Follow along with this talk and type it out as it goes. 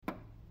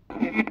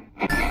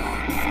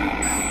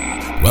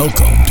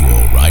Welcome to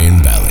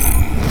Orion Valley.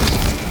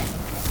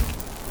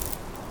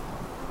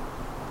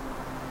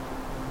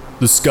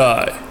 The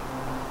sky.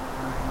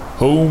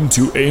 Home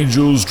to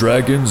angels,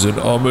 dragons, and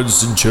armored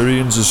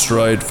centurions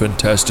astride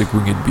fantastic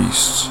winged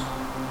beasts.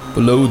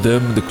 Below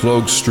them, the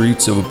clogged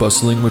streets of a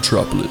bustling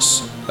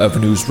metropolis,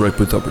 avenues ripe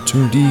with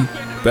opportunity,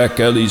 back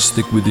alleys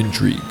thick with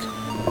intrigue.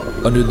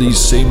 Under these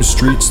same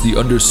streets, the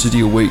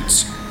Undercity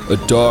awaits, a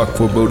dark,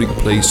 foreboding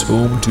place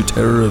home to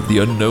terror of the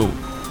unknown.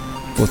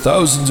 For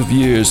thousands of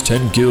years,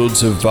 10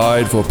 guilds have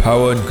vied for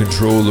power and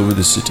control over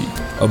the city.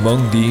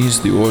 Among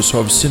these, the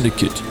Orzhov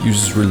Syndicate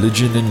uses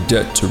religion and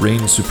debt to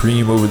reign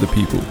supreme over the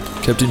people,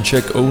 kept in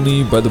check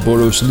only by the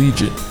Boros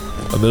Legion,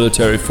 a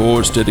military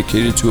force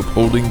dedicated to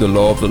upholding the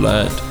law of the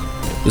land.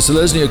 The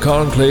Selesnya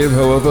Conclave,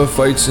 however,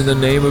 fights in the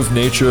name of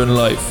nature and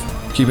life,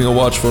 keeping a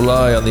watchful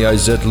eye on the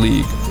Izet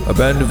League, a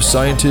band of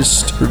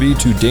scientists privy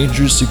to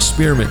dangerous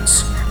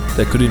experiments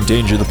that could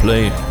endanger the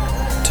plane.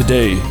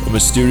 Today, a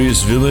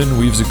mysterious villain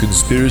weaves a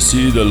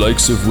conspiracy the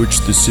likes of which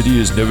the city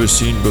has never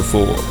seen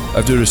before.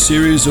 After a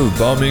series of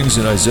bombings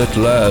in Izet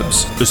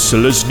Labs, the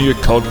Selesnya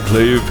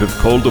Conclave have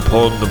called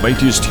upon the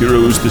mightiest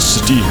heroes the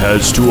city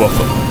has to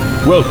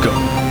offer. Welcome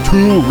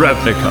to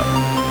Ravnica.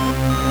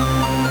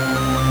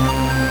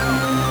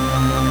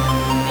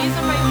 These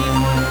are my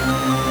D20.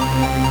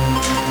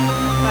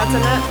 That's a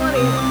nat 20.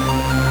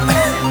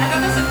 I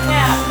got this at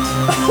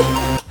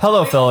cat.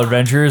 Hello, fellow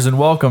adventurers, and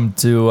welcome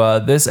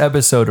to this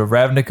episode of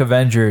Ravnica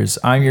Avengers.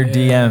 I'm your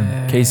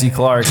DM, Casey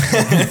Clark.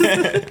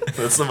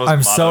 That's the most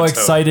I'm so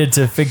excited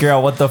to figure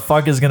out what the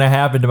fuck is going to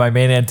happen to my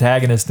main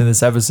antagonist in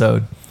this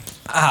episode.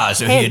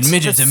 So Hint, he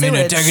admitted the to main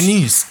sewage.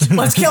 antagonist.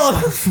 Let's kill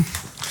him.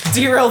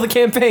 Derail the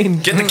campaign.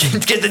 Get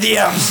the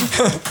DMs.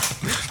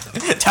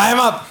 Tie him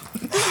up.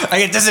 I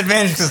get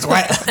disadvantage because it's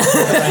wet.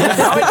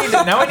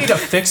 Now I need to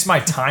fix my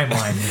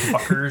timeline, you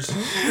fuckers.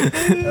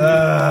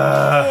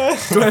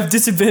 Do I have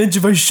disadvantage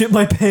if I shit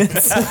my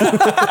pants?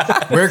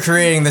 We're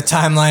creating the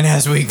timeline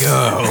as we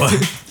go.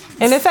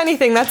 And if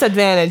anything, that's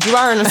advantage. You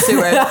are in a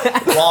sewer.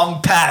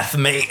 Long path,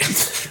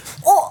 mate.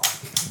 Oh,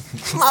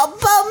 my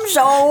bum's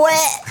all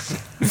wet.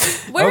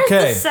 Where's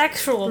Okay. the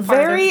sexual part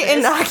Very of this?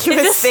 innocuous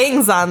Is this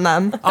things on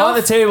them. On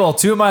the table,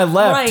 to my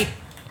left. right?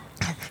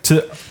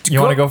 You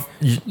want to go?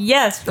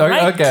 Yes,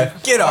 right. Okay.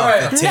 Get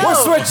off the table. We're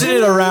switching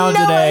it around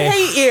No, today. I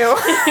hate you.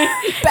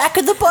 Back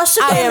of the bus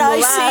I again, am I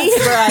last, see.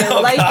 but I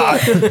like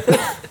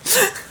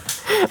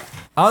it.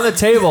 On the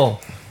table,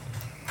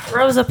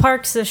 Rosa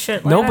Parks this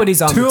shit.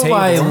 Nobody's on the to table.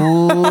 my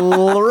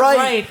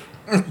right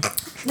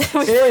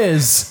Right.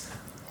 is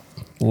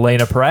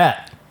Lena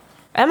Pratt.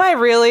 Am I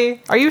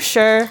really? Are you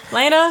sure?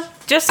 Lena,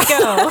 just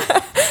go.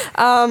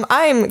 I'm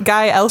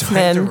Guy I have to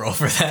Elfman. roll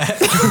for that.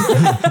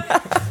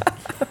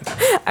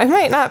 I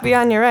might not be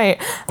on your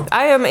right.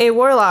 I am a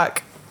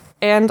warlock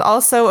and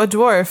also a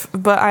dwarf,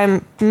 but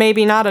I'm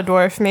maybe not a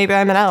dwarf. Maybe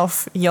I'm an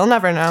elf. You'll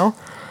never know.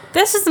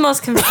 This is the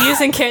most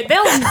confusing kid.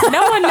 No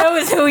one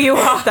knows who you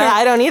are.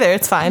 I don't either.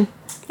 It's fine.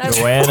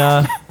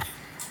 Joanna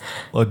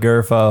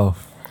Lagerfo.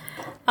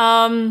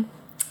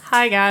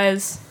 Hi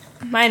guys.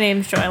 My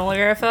name's Joanna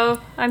Lagerfo.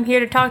 I'm here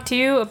to talk to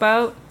you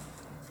about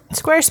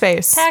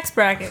Squarespace. tax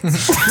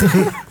brackets.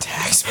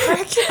 Tax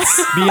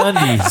brackets.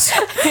 MeUndies.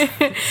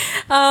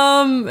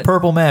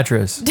 Purple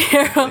mattress.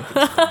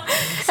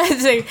 I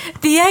say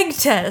the egg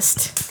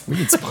test. We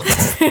need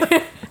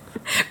sponsors.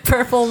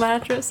 Purple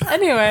mattress.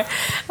 Anyway,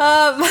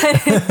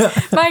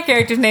 my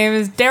character's name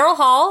is Daryl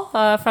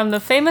Hall from the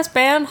famous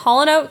band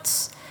Hall &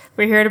 Oates.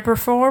 We're here to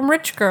perform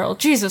Rich Girl.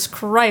 Jesus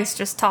Christ,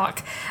 just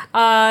talk.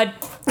 I'm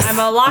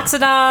a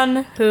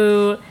Loxodon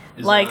who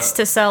likes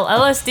to sell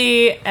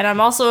LSD, and I'm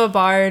also a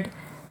bard.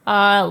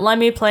 Let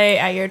me play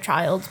at your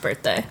child's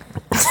birthday.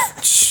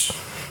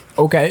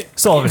 Okay.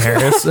 Sullivan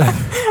Harris.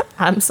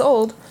 I'm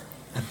sold.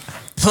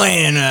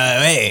 Playing,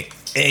 hey,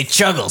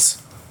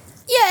 Chuggles.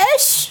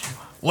 Yes,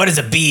 What does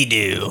a bee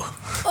do?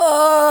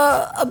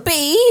 a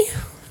bee,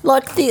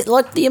 like the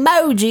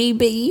emoji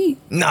bee.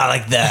 No,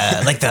 like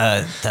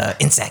the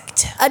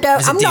insect. I What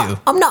does don't. it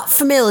I'm not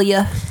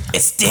familiar. It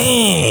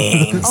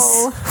stings.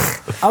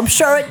 I'm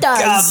sure it does.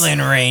 Goblin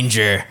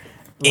Ranger,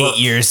 8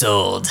 years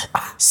old,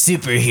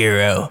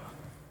 superhero,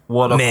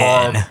 What a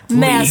man,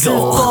 Massive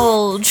legal.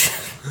 bulge.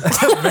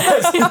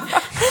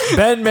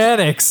 Ben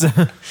Mannix.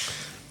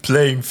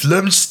 Playing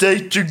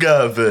Flumstate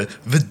Dragava,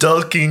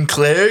 Vidalkin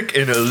cleric,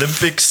 and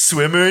Olympic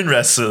swimmer and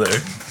wrestler.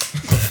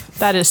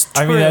 That is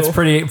true. I mean, that's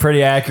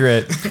pretty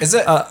accurate. Is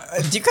it?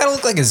 Do you kind of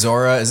look like a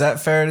Zora? Is that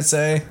fair to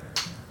say?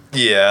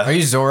 Yeah. Are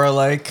you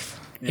Zora-like?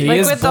 He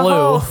like is with blue. the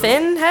whole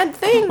fin head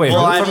thing. Wait,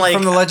 Well, who- I'm like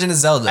from The Legend of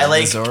Zelda. I the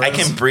like Zoras? I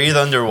can breathe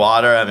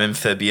underwater. I'm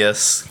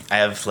amphibious. I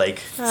have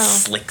like Oh.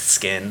 slick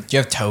skin. Do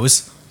you have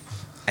toes?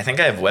 I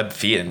think I have webbed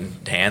feet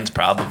and hands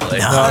probably.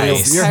 No. No,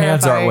 Nice. your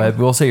hands aren't Terrifying. webbed.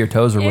 We'll say your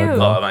toes are webbed. Ew.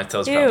 though. Oh, my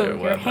toes Ew, probably are your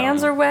webbed.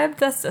 hands are webbed?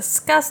 That's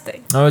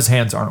disgusting. No, his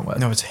hands aren't webbed.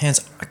 No, it's hands.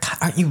 God,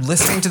 aren't you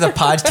listening to the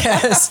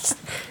podcast?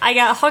 I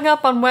got hung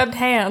up on webbed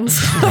hands.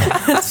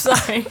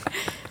 Sorry.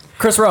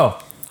 Chris Rowe.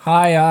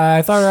 Hi,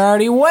 I thought I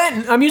already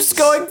went. I'm used to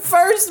going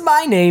first.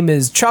 My name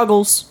is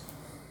Chuggles.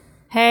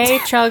 Hey,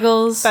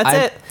 Chuggles.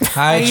 That's it.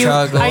 Hi,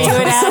 Chuggles. Are you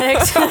an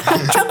addict?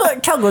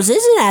 Chuggles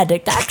is an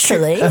addict,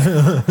 actually.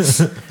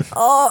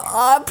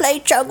 I play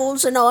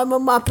Chuggles and I'm a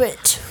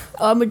Muppet.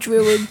 I'm a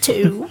druid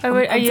too.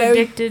 Are you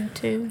addicted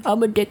to?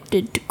 I'm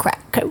addicted to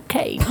crack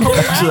cocaine.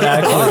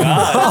 Exactly.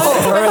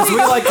 Or as we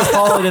like to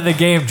call it in the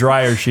game,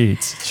 dryer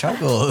sheets.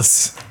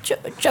 Chuggles.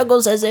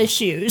 Chuggles has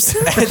issues.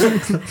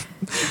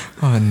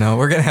 Oh no,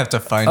 we're gonna have to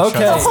find Okay.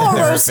 Chuggles.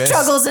 Horrors therapist.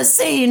 Chuggles has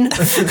seen.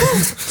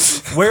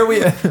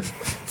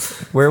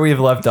 Where we've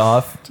left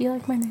off, Do you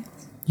like my name?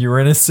 you were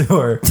in a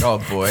sewer. Oh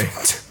boy.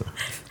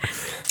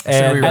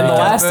 And, we And the recap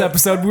last it?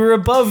 episode, we were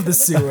above the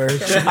sewer.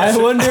 I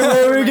wonder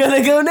where we're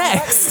gonna go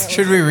next.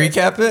 Should we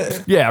recap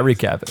it? yeah,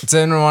 recap it. Does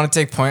anyone want to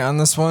take point on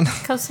this one?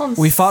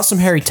 We fought some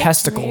hairy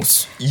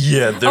testicles.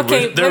 Yeah, there were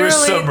literally-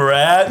 some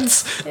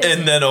rats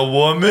and then a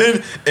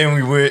woman, and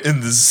we went in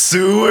the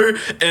sewer,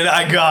 and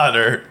I got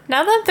her.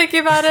 Now that I'm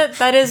thinking about it,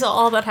 that is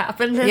all that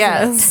happened. Isn't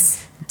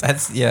Yes.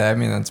 That's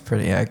that's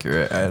pretty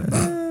accurate.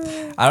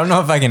 I don't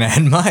know if I can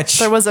add much.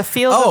 There was a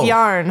field of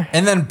yarn.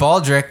 And then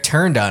Baldric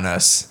turned on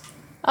us. it?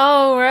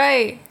 Oh,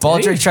 right.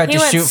 Baldric tried He to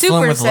went shoot Super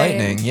Flynn with Saiyan.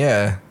 lightning.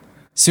 Yeah.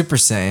 Super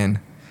Saiyan.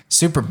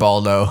 Super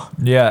Baldo.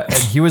 Yeah, and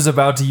he was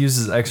about to use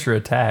his extra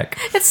attack.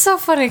 It's so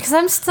funny because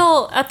I'm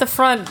still at the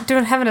front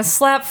having a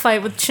slap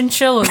fight with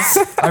chinchillas.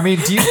 I mean,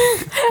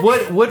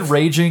 would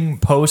raging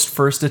post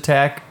first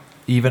attack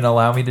even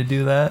allow me to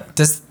do that?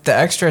 Does the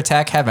extra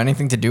attack have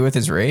anything to do with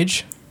his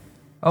rage?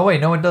 Oh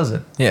wait, no, it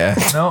doesn't. Yeah.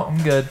 No,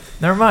 I'm good.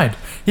 Never mind.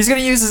 He's gonna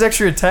use his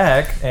extra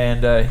attack,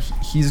 and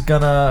he's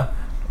gonna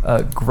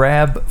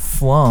grab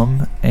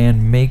Flum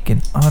and make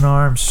an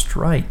unarmed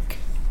strike.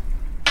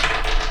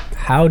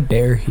 How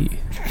dare he?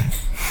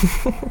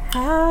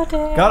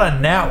 Got a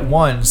nat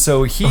 1,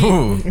 so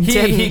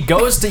he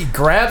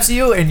grabs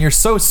you, and you're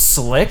so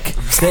slick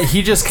that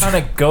he just kind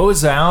of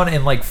goes down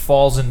and like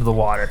falls into the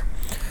water.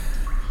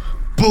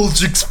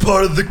 Baldric's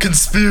part of the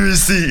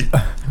conspiracy.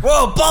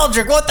 Whoa,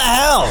 Baldric, what the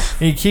hell?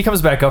 He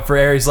comes back up for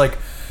air. He's like,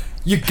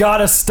 "You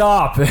gotta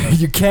stop!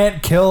 You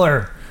can't kill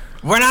her.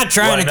 We're not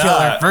trying Why to kill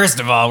her, not? first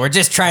of all. We're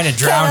just trying to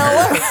drown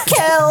her.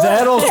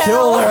 That'll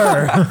kill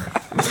her.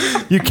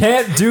 You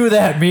can't do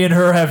that. Me and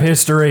her have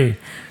history."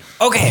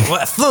 Okay,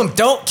 well, Flume,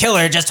 don't kill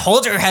her. Just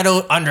hold her head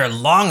under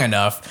long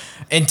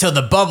enough until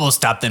the bubbles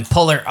stop, then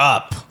pull her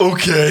up.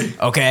 Okay.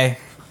 Okay?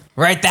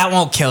 Right, that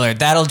won't kill her.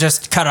 That'll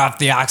just cut off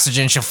the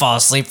oxygen. She'll fall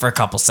asleep for a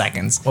couple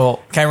seconds.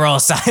 Well, Can I roll a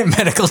science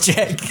medical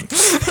check?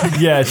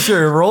 yeah,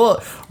 sure.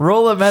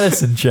 Roll a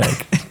medicine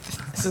check.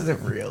 This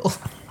isn't real.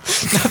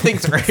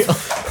 Nothing's real.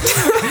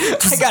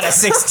 I got a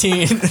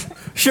 16.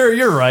 Sure,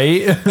 you're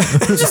right.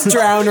 Just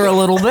drown her a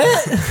little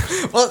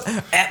bit. Well,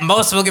 at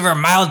most, we'll give her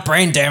mild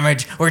brain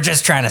damage. We're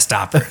just trying to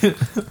stop her.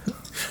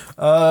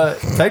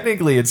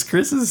 Technically, it's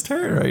Chris's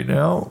turn right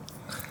now.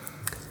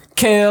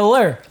 Kill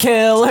her,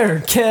 kill her,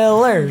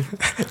 kill her.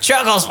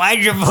 Chuckles, why'd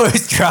your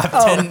voice drop?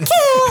 10?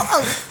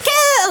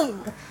 Kill!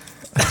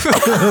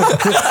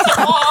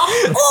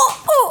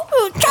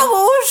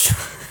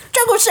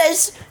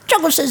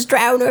 Chuggles says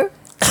drown her.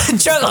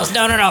 Chuckles,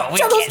 no. We Chuggles,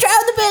 can't.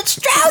 drown the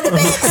bitch, drown the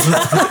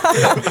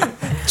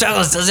bitch.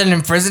 Chuckles, doesn't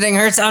imprisoning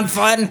her sound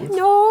fun?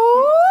 No.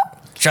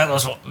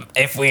 Chuckles,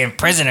 if we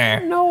imprison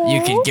her,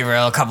 you could give her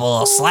a couple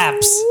little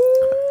slaps.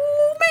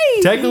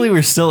 Technically,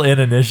 we're still in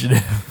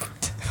initiative.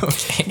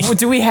 Okay. Well,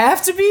 do we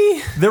have to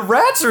be? The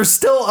rats are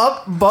still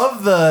up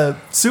above the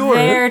sewer.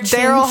 They're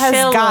Daryl has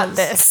got chinchillas.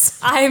 this.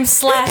 I'm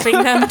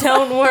slapping them.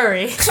 Don't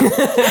worry.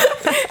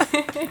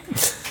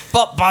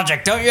 But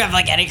Baldric, don't you have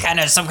like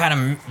some kind of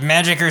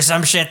magic or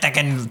some shit that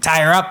can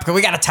tie her up? 'Cause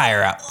we gotta tie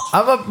her up.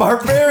 I'm a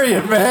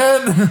barbarian,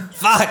 man.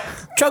 Fuck.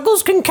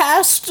 Chuggles can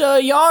cast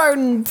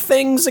yarn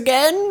things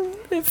again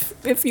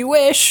if you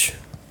wish.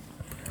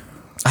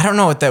 I don't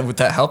know would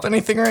that help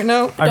anything right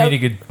now? I mean, you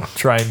could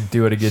try and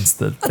do it against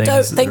the things. I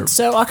don't that think are-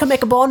 so. I can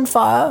make a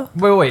bonfire.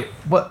 Wait.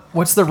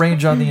 What's the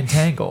range on the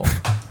entangle?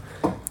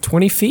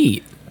 20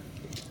 feet.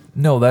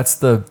 No, that's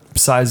the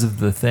size of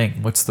the thing.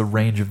 What's the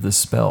range of the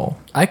spell?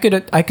 I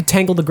could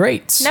tangle the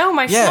grates. No,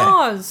 my Yeah.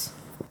 claws.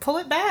 Pull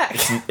it back.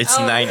 It's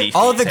 90 feet.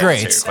 All of the to answer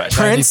your greats.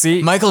 question. Prince, 90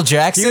 feet? Michael You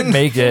Jackson. could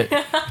make it.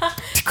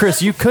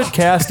 Chris, you could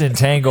cast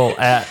entangle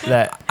at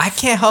that. I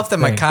can't help that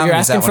my Thing. comedy You're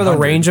is at asking for the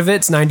 100. range of it.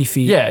 It's 90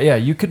 feet. Yeah,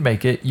 you could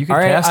make it. You could All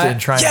right, cast it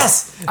and try.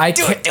 Yes. I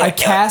Do it, do I it,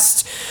 do it.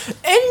 cast.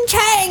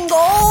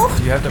 Entangle.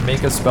 Do you have to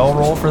make a spell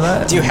roll for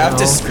that? Do you have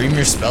to scream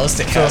your spells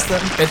to cast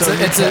them?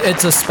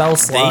 It's a spell They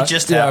slot.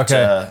 just Yeah. have Okay.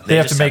 to. They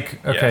have to just make.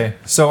 yeah. Okay.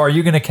 So are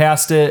you gonna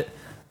cast it?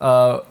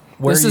 Where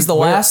This you- is the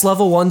where- last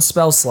level 1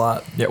 spell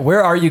slot. Yeah.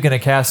 Where are you gonna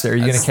cast it? Are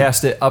you gonna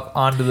cast it up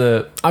onto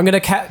the? I'm gonna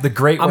cast The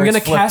grate I'm where gonna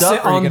it's flipped cast up,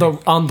 it or are you on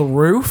gonna- the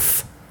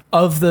roof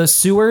of the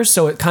sewer,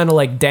 so it kind of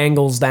like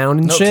dangles down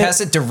and No, shit.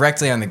 cast it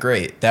directly on the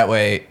grate. That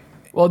way.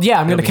 Well, yeah,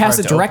 I'm It'll gonna be cast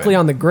hard it to directly open.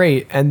 on the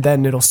grate, and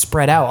then it'll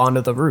spread out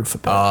onto the roof a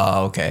bit.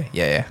 Oh, okay.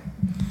 Yeah.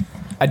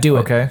 I do it.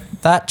 Okay.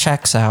 That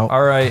checks out.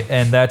 All right,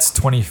 and that's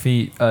 20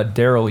 feet.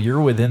 Daryl,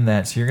 you're within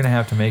that, so you're gonna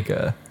have to make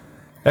a.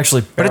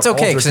 Actually, But it's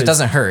okay because Aldrich it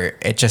doesn't hurt.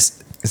 It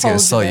just It's gonna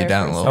Hold slow you there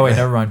down a for a little Oh wait, bit.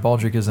 never mind.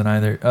 Baldric isn't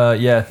either.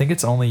 Yeah, I think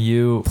it's only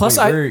you. Plus,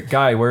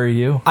 Guy, where are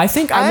you? I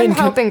think I'm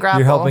helping grapple.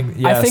 You're helping.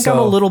 Yeah, I think I'm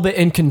a so- little bit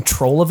in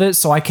control of it,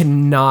 so I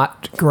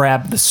cannot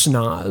grab the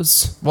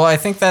schnoz. Well, I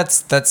think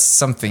that's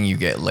something you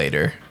get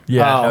later.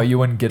 Yeah, Oh. no, you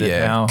wouldn't get it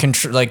Yeah, now.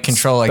 control like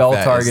Spell that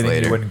is targeting,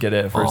 later. you wouldn't get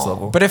it at first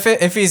level. But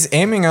if he's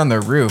aiming on the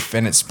roof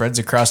and it spreads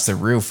across the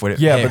roof, would it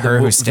yeah, hit but her the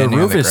who's the standing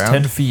roof on the is ground?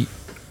 10 feet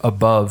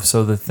above,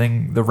 so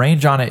the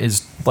range on it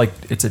is like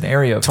it's an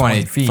area of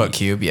 20 feet. foot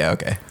cube. Yeah.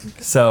 Okay.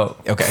 So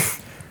Okay.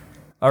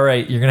 all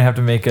right, you're gonna have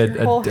to make a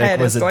Whole head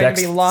was is it going to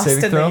dex be lost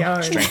saving in throw? the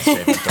yard.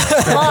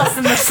 Lost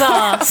in the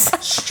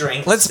sauce.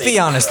 Strength. Let's be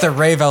honest. The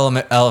rave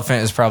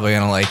elephant is probably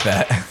gonna like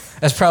that.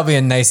 That's probably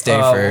a nice day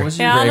What for was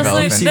Yeah, rave honestly,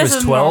 elephant. this was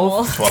is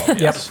 12? normal. 12.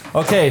 Yes.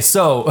 Okay,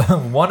 so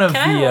one of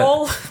Can the I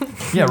roll?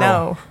 yeah, roll.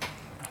 No.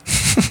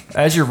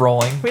 As you're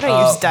rolling, We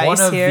don't use dice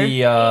one of here.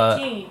 the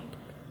 18.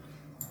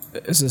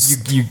 Is this?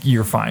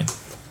 you're fine.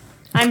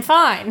 I'm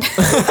fine.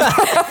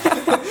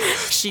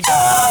 She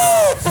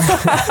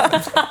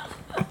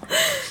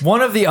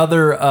One of the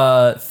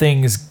other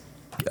things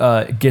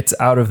gets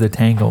out of the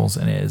tangles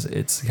and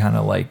it's kind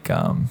of like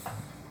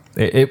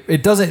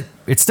it doesn't,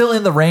 it's still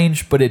in the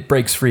range, but it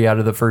breaks free out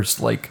of the first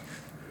like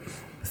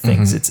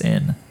things it's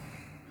in.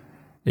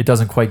 It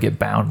doesn't quite get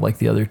bound like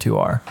the other two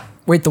are.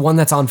 Wait, the one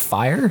that's on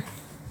fire?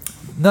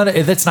 None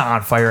of it's not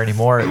on fire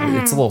anymore.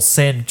 It's a little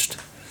singed.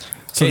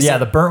 So Okay, yeah, so-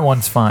 the burnt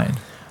one's fine.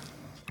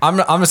 I'm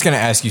just gonna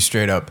ask you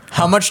straight up.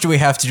 How much do we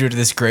have to do to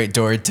this great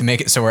door to make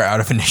it so we're out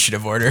of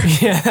initiative order?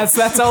 Yeah,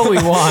 that's all we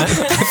want.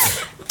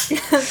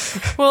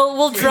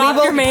 We'll drop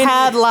will your main.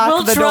 padlock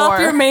We'll the drop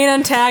door. your main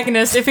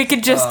antagonist if he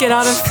could just get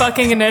out of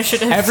fucking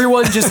initiative.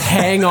 Everyone just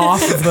hang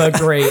off of the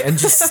grate and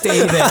just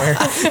stay there.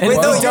 And Wait,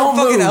 no, you're a don't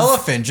fucking move.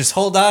 elephant. Just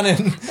hold on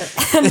and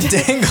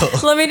dangle.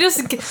 Let me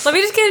just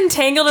get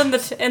entangled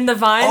in the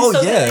vines Oh,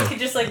 so yeah. that I could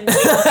just like.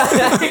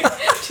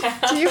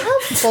 Do you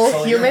have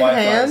full human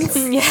hands?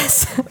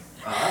 Yes.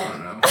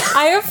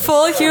 I have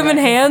full human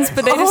hands,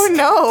 but they just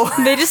no.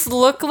 they just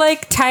look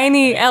like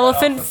tiny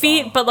elephant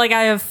feet, but like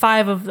I have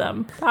 5 of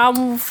them. 5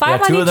 Yeah, on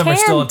two each of them are hand,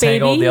 still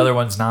entangled. baby. The other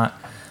one's not.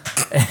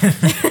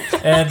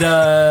 And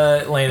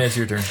Lena, it's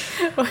your turn.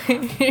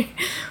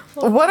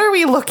 What are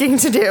we looking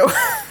to do?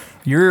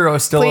 You're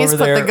still Please over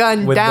put there. the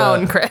gun with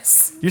down,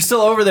 Chris. You're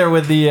still over there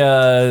with the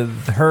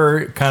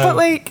her kind But of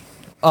like,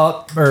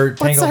 up or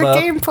what's tangled our up.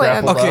 game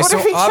plan? grappled Okay, up. What so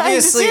are we trying to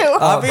obviously, do?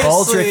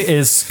 Baldric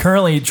is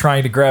currently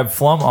trying to grab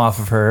Flum off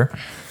of her.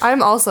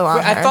 I'm also on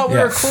I her. thought we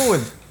Yeah. were cool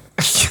with.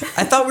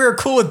 I thought we were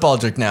cool with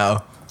Baldric now.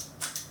 What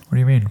do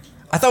you mean?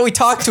 I thought we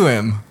talked to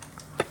him.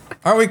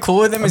 Aren't we cool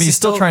with him? I mean, he's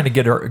still trying to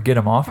get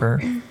him off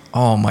her.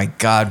 Oh my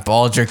God,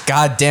 Baldric!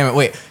 God damn it!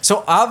 Wait.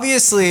 So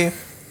obviously,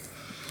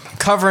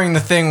 covering the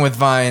thing with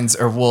vines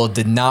or wool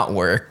did not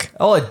work.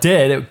 Oh, it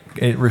did.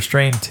 It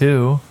restrained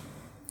too.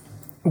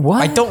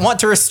 What? I don't want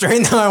to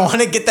restrain them. I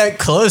want to get that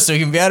close so we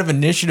can be out of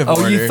initiative Oh,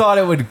 order. you thought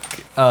it would?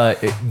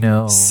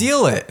 No.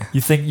 Seal it.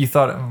 You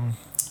thought?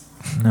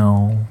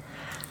 No.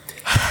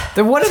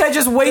 Then what did I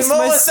just waste Then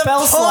what my was the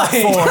spell slot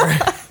point? for?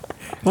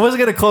 It wasn't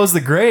gonna close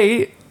the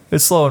grate.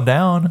 It'd slow him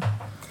down.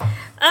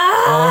 You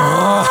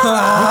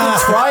can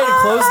try to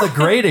close the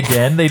grate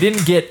again. They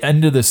didn't get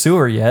into the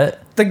sewer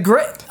yet. The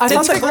grate. I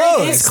thought the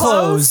grate is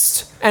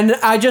closed, and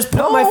I just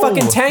put my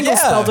fucking tangle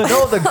spell to.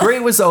 No, the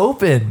grate was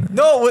open.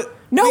 No, what?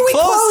 No, we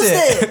closed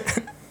it.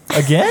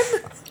 Again?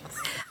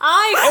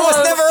 I It was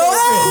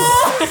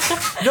never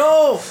open.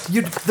 No,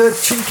 the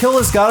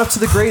chinchillas got up to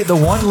the grate. The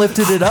one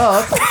lifted it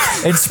up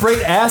and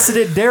sprayed acid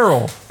at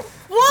Daryl.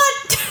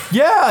 What?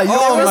 Yeah.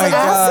 Oh my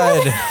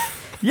God.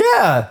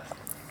 Yeah.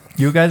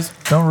 You guys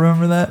don't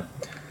remember that?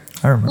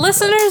 I remember.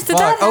 Listeners, did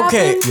that happen?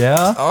 Okay.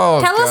 Yeah. Oh,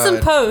 Tell us in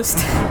God. post.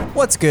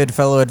 What's good,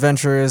 fellow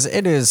adventurers?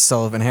 It is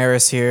Sullivan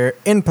Harris here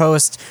in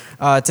post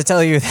to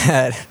tell you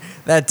that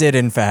that did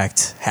in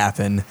fact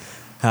happen.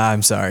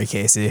 I'm sorry,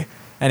 Casey.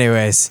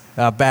 Anyways,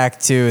 back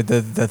to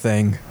the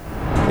thing.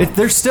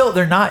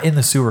 They're not in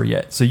the sewer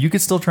yet, so you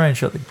could still try and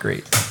shut the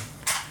grate.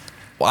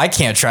 Well, I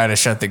can't try to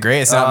shut the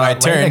grate. It's not my Lena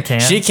turn. can.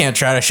 She can't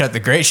try to shut the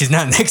grate. She's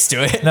not next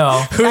to it.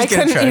 No. Who's I gonna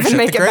couldn't try to even shut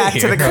make the it grate back to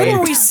here? the grate.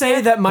 Couldn't we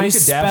say that my We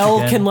could dash spell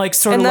again. can like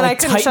sort And of then I like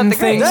couldn't shut tighten the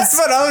grate. things? That's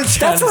what I'm trying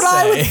That's to what say.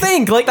 I would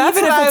think. Like That's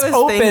even what if I it's was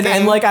open thinking.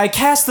 and like I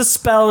cast the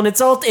spell and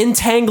it's all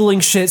entangling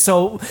shit,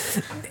 so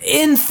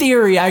in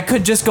theory I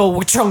could just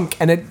go chunk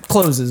and it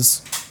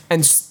closes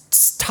and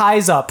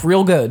ties up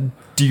real good.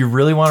 Do you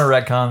really want to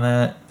retcon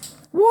that?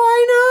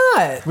 Why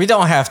not? We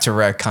don't have to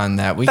retcon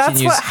that. We That's can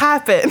use what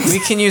happened. we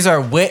can use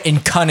our wit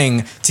and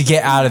cunning to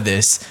get out of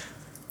this.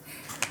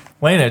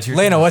 Lena, it's your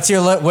Lena, what's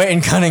your wit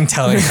and cunning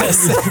telling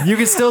us? You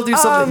can still do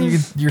something.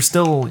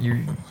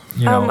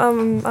 You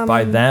know,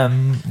 by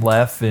them,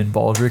 Lef and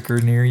Baldric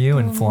are near you,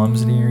 and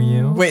Flum's near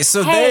you. Wait,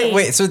 so Hey.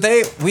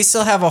 we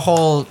still have a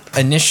whole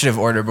initiative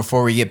order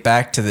before we get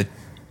back to the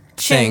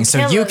thing.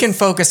 So you can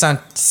focus on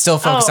Oh,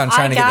 on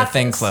trying to get I the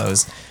thing got this.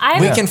 closed. I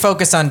We have- can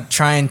focus on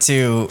trying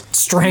to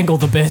Strangle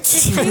the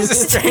bitch.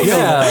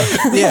 Yeah.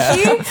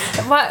 yeah.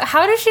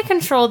 How does she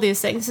control these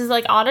things? Is it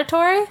like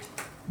auditory?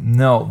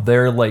 No,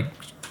 they're like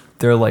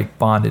they're like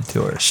bonded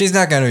to her. She's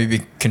not going to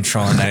be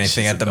controlling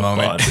anything at the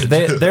moment.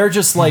 They're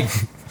just like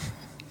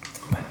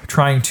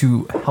trying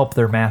to help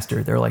their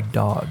master. They're like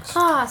dogs.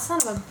 Ah, son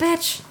of a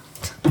bitch.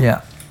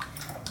 Yeah.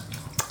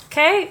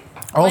 Okay.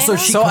 Also,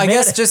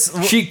 Lena?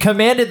 she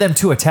commanded them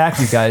to attack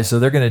you guys, so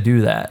they're gonna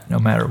do that no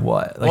matter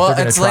what. Like, well, they're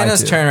gonna it's try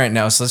Lena's to. turn right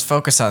now, so let's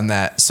focus on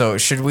that. So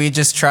should we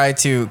just try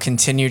to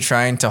continue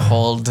trying to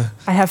hold?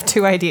 I have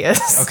 2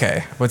 ideas.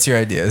 Okay, what's your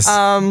ideas?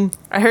 I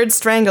heard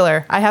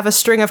strangler. I have a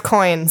string of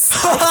coins.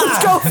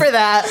 Let's go for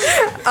that.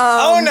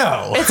 Oh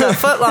no! It's a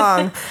foot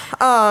long.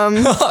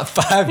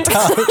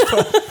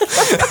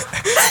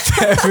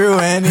 $5. Through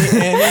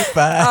any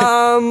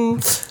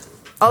 5.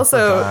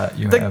 Also,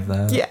 You have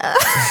that. yeah.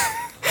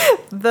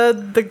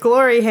 The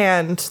glory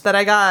hand that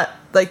I got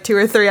like 2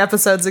 or 3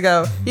 episodes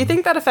ago. You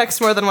think that affects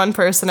more than one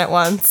person at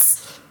once?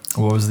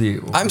 What was the?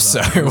 I'm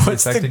sorry.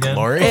 What's the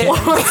glory? It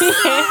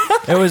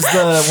was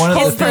the one of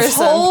Hold the person.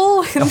 The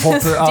whole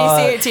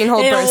DC 18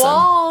 hold In a person.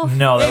 wall.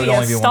 No, that would Maybe a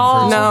only be one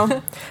stall. person.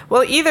 No.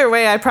 Well, either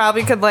way, I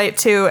probably could light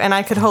 2, and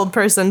I could hold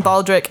person,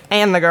 Baldric,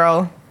 and the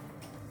girl.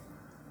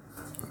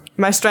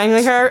 Am I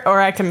strangling her,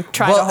 or I can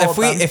try to Well, hold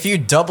them? if you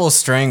double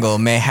strangle,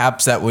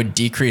 mayhaps that would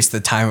decrease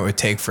the time it would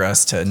take for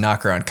us to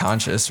knock her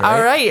unconscious, right?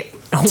 All right,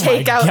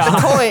 take out the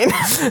coin.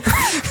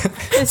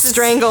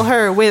 Strangle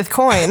her with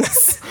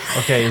coins.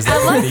 Okay, is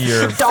that gonna be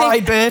your? Die,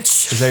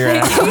 bitch. Is that your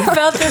action? Think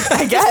about this.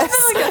 I guess.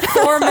 Like a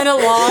 4-minute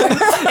long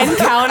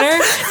encounter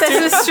that's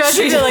just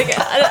stretching to like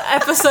an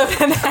episode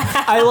and a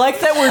half. I like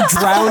that we're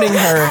drowning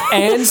her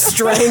and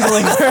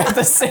strangling her at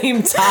the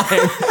same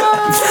time.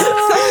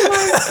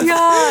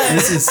 God.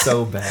 This is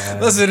so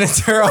bad. Listen, it's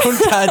her own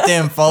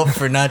goddamn fault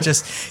for not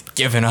just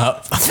giving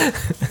up.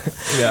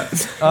 Yeah.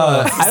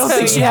 I don't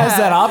think she has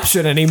that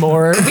option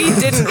anymore. We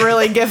didn't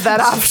really give that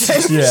option.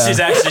 Yeah. She's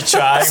actually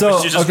trying, So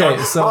but she just okay,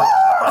 goes, so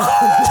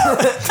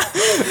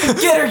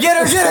Get her.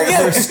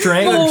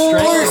 strangling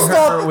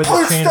her with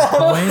a chain of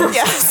coins.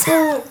 Yes.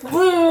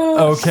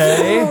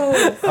 Okay.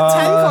 10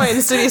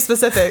 coins to be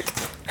specific.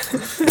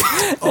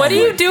 What are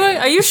you doing?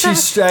 Are you trying?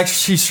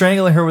 She's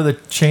strangling her with a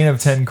chain of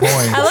 10 coins.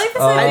 I like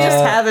this I idea.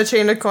 just have a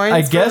chain of coins.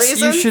 I for guess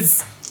you reasons,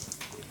 should.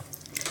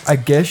 I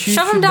guess you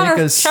Shove should him down make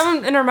her. a. Shove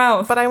him in her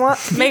mouth. But I want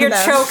Make her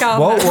them. choke on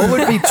What them.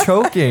 would be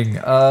choking?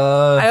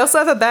 I also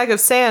have a bag of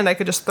sand. I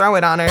could just throw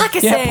it on her.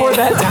 Yeah, pour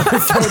that down her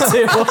throat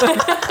too.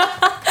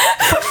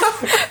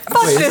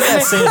 Wait, does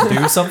that sand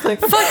do something?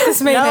 Fuck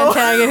this main No.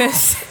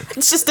 antagonist.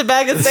 It's just a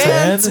bag of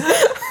sand.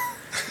 Sand?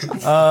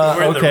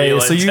 We're the Okay,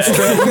 real so you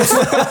intent.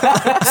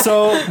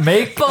 so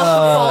make.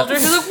 Baldric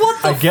is like,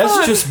 what the I guess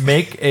fuck? just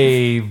make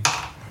a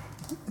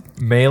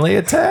melee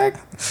attack.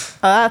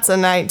 That's a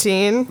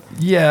 19.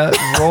 Yeah,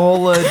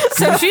 roll a.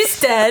 So she's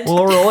dead.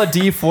 We'll roll a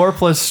d4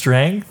 plus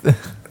strength.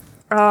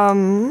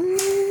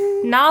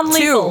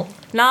 Non-lethal.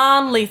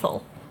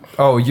 Non-lethal.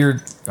 Oh, you're.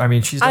 I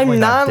mean, she's. I'm definitely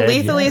not dead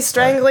non-lethally yet,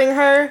 strangling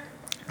her.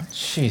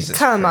 Jesus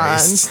Come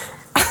Christ.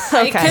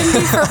 It can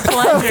be for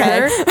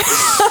pleasure. but-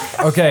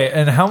 Okay,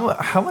 and how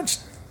much?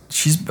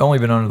 She's only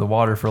been under the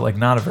water for like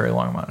not a very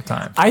long amount of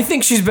time. I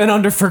think she's been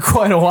under for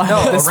quite a while.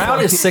 No, at this around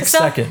point. is 6 So-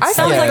 seconds. I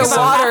feel Yeah, like the so-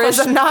 water is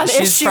a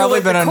non-issue. She's probably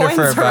with been the under for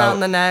coins about around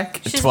the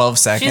neck. 12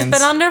 seconds. She's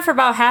been under for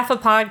about half a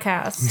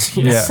podcast.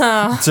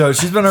 Yeah. So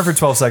she's been under for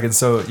 12 seconds.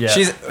 So yeah.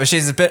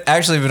 She's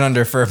actually been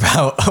under for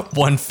about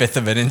 1/5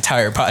 of an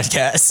entire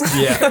podcast.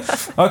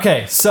 yeah.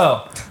 Okay,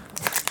 so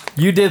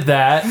you did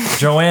that,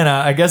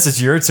 Joanna. I guess it's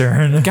your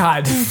turn.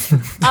 God.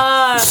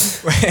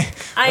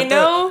 I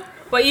know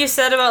what you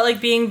said about like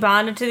being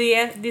bonded to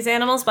these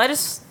animals, but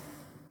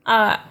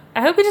I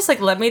hope you just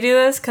like let me do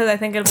this because I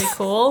think it'll be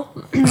cool.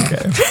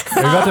 Okay.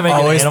 You're about to make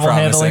an Always animal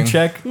handling promising.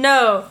 check.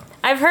 No,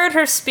 I've heard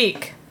her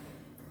speak.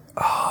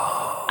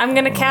 I'm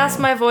gonna cast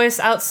my voice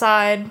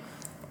outside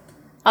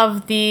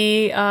of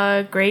the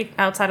grate,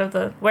 outside of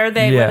the where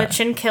the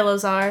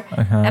chinchillas are,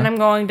 and I'm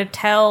going to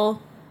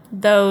tell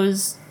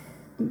those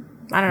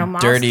I don't know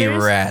monsters? Dirty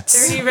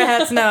rats. Dirty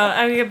rats. No,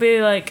 I'm gonna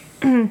be like,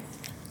 like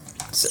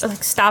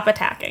stop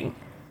attacking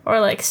or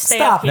like stay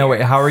Stop. up here. No,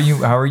 wait. How are you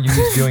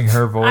doing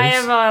her voice? I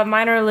have a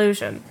minor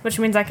illusion, which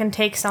means I can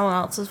take someone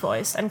else's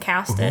voice and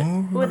cast it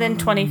within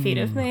 20 feet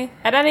of me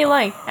at any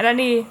length, at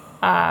any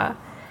That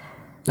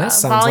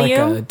sounds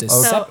volume. like a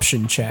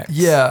deception check.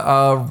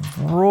 Yeah.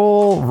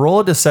 Roll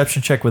a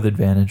deception check with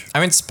advantage. I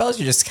mean, spells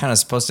you're just kind of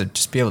supposed to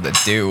just be able to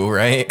do,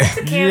 right?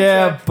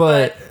 Yeah,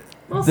 but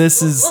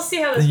this is we'll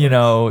see how this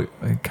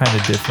kind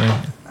of different.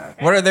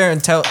 What are their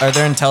are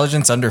their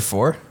intelligence under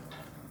 4?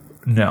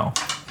 No.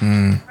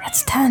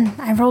 That's 10.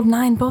 I rolled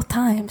 9 both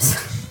times.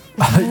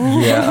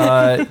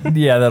 Yeah.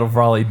 That'll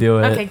probably do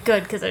it. Okay,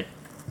 good, because they're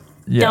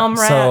Yeah, dumb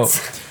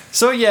rats.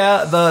 So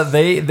yeah,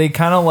 they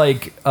kind of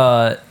like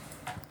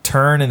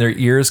turn and their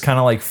ears kind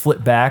of like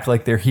flip back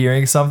like they're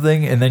hearing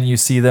something, and then you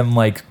see them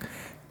like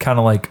kind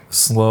of like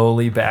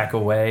slowly back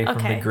away from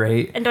the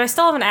grate. And do I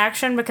still have an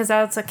action because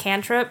that's a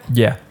cantrip?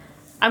 Yeah.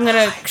 I'm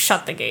gonna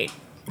shut the gate.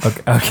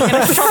 Okay. All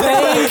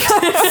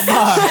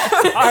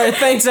right,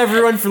 thanks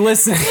everyone for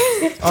listening.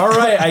 All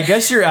right, I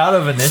guess you're out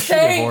of initiative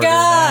Thank order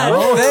God.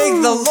 now.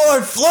 Thank the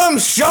Lord, Flum,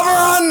 shove her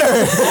under.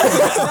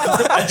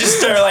 I just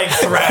start like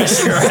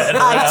thrashing her head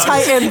I around.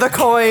 tighten the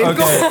coin.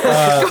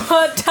 Okay,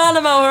 What ton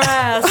of our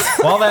ass.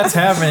 while that's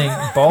happening,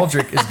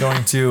 Baldric is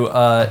going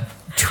to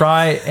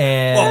try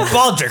and...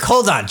 Well, Baldric,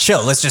 hold on,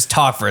 chill. Let's just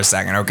talk for a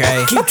second,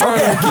 okay? Keep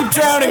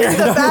drowning her.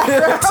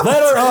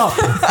 Let her up.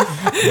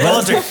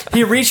 Baldric,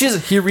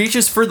 He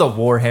reaches for the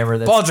warhammer.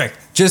 That's Baldric,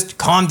 just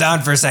calm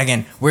down for a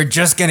second. We're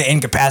just gonna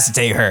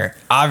incapacitate her.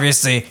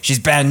 Obviously, she's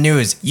bad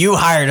news. You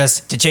hired us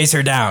to chase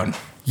her down.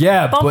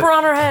 yeah, Bump her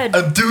on her head.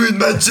 I'm doing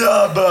my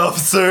job,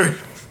 officer.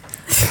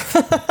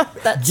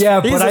 yeah,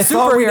 but a I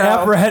thought we'd superhero.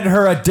 apprehend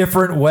her a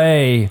different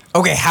way.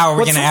 Okay, how are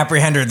we gonna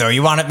apprehend her though?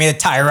 You wanted me to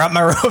tie her up?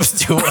 My rope's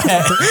too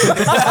wet.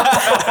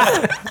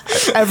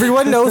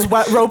 Everyone knows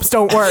wet ropes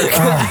don't work.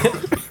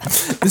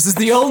 This is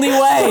the only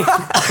way.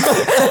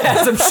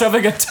 As I'm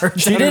shoving a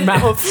turd in her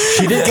mouth.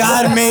 She did.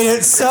 God made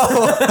it so.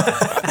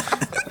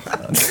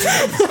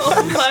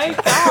 Oh my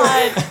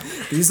God.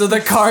 These are the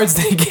cards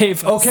they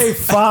gave us. Okay,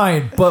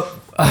 fine, but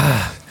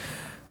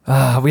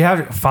we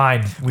have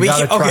fine. We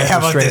gotta try Okay, and how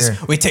about restrain this?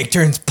 her. We take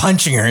turns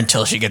punching her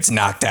until she gets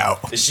knocked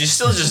out. Is she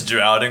still just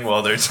drowning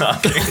while they're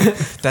talking?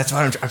 That's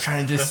what I'm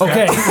trying to do.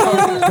 Okay,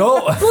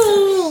 go.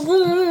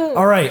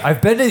 All right,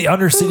 I've been to the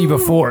Undercity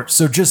before,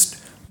 so just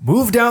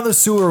move down the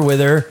sewer with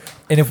her,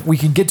 and if we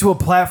can get to a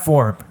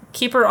platform.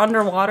 Keep her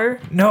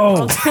underwater.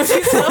 No,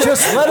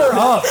 just let her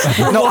up.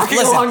 We're walking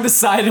listen. along the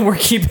side and we're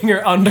keeping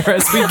her under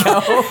as we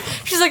go.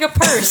 She's like a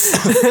purse.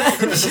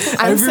 I'm sitting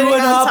Everyone on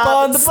hop top,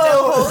 on the still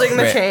boat. holding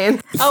the Right.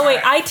 chain. Oh wait,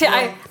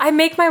 I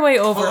make my way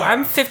over.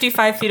 I'm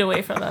 55 feet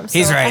away from them. So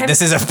He's right. I'm-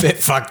 This is a bit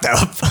fucked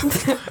up.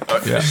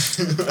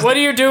 What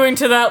are you doing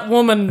to that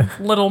woman,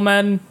 little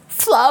men?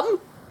 Flum,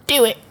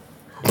 do it.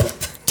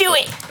 Do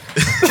it.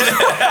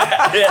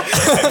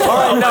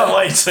 No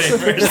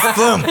lightsabers.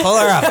 Boom, pull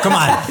her up. Come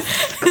on.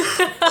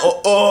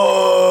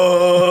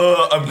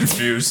 Oh, I'm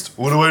confused.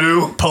 What do I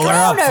do? Pull her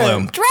up,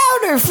 Flume.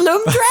 Drown her,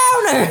 Flum,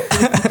 drown her.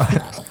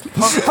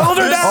 Hold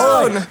her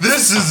down.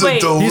 This is Wait. a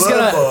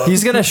dilemma.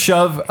 He's gonna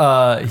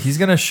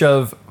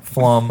shove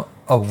Flum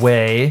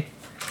away,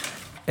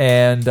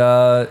 and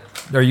are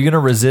you gonna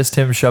resist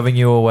him shoving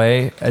you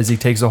away as he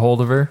takes a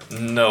hold of her?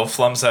 No,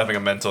 Flum's having a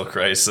mental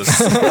crisis.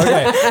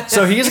 Okay,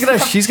 so she's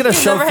gonna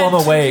shove never Flum had two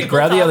away, people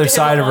grab the talk other to him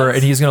side at of her, once.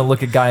 and he's gonna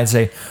look at Guy and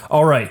say,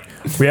 "All right,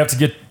 we have to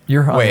get."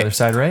 You're on Wait. the other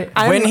side, right?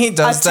 When he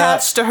does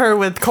attached to her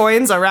with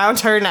coins around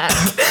her neck.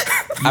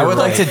 I would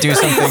like to do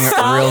something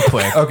real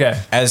quick. Okay.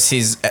 As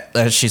she's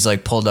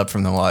like pulled up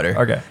from the water.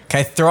 Okay. Can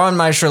I throw on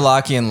my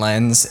Sherlockian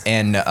lens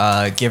and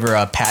give her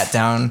a pat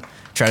down?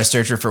 Try to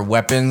search her for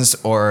weapons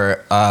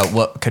or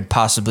what could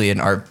possibly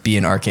be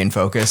an arcane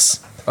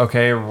focus.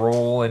 Okay,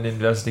 roll an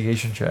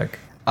investigation check.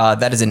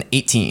 That is an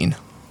 18.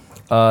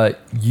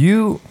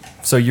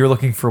 So you're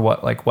looking for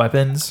what, like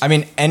weapons? I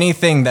mean,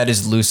 anything that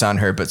is loose on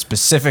her, but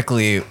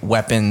specifically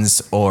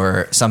weapons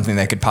or something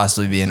that could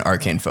possibly be an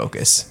arcane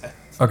focus.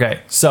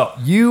 Okay, so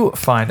you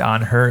find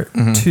on her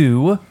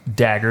 2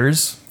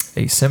 daggers,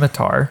 a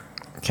scimitar,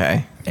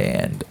 Okay.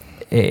 and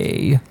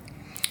a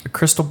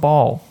crystal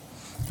ball,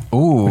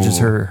 Ooh. which is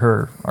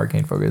her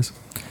arcane focus.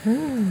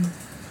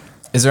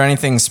 Is there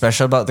anything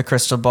special about the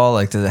crystal ball?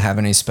 Like, does it have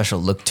any special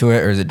look to it,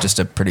 or is it just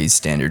a pretty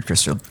standard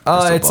crystal It's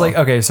ball? like,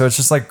 okay, so it's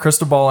just like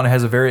crystal ball, and it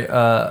has a very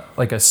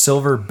like a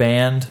silver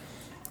band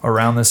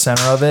around the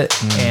center of it,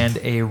 and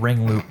a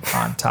ring loop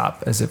on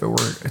top, as if it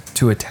were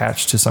to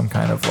attach to some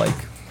kind of like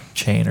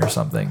chain or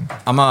something.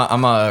 I'm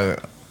a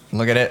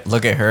look at it,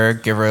 look at her,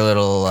 give her a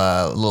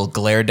little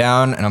glare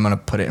down, and I'm gonna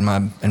put it in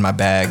my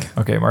bag.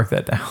 Okay, mark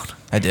that down.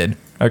 I did.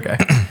 Okay.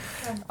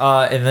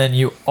 And then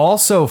you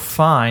also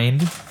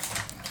find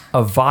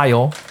a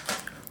vial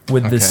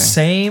with the Okay.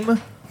 same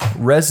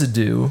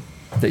residue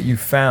that you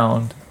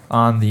found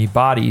on the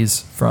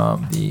bodies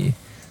from the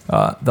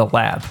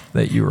lab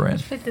that you were in.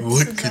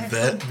 What could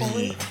that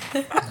be?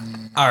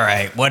 All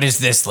right, what is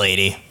this,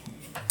 lady?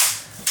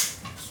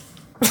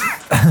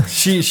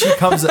 She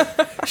comes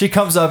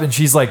up and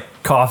she's like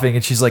coughing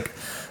and she's like,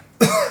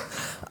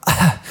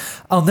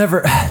 I'll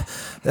never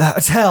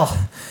tell.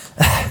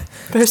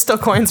 There's still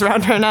coins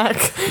around her neck.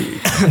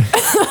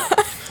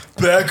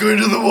 Back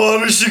into the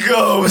water she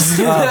goes.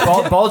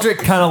 Baldric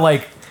kind of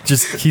like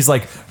he's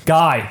like,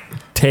 Guy,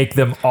 take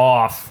them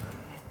off.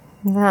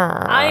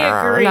 I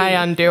agree. And I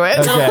undo it.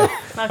 Okay.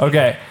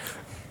 Okay.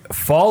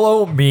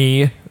 Follow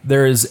me.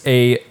 There is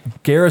a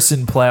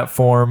garrison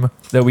platform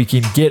that we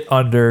can get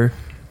under,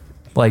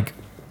 like,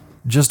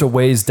 just a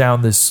ways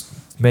down this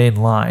main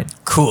line.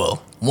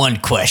 Cool. One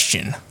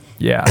question.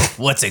 Yeah.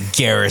 What's a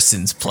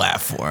garrison's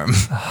platform?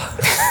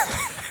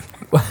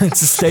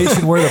 It's a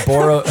station where the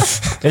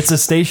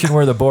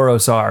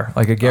Boros are,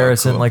 like a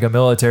garrison, cool. like a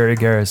military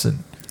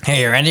garrison.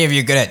 Hey, are any of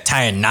you good at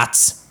tying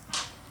knots?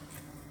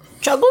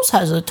 Juggles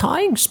has a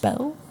tying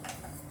spell.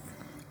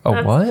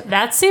 Oh, what?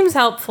 That seems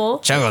helpful.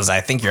 Juggles,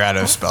 I think you're out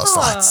of spell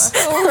slots.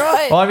 All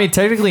right. Well, I mean,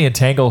 technically,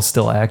 Entangle's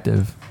still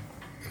active.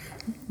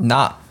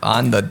 Not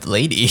on the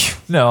lady.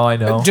 No, I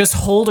know. Just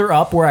hold her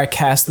up where I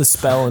cast the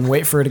spell and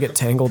wait for her to get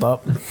tangled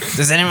up.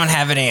 Does anyone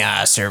have any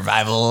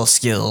survival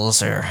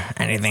skills or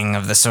anything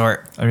of the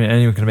sort? I mean,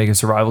 anyone can make a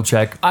survival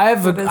check. I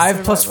have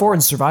 +4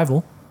 in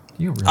survival.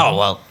 You really? Oh,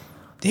 well.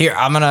 Here,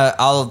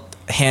 I'll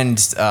hand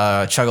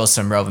Chuggles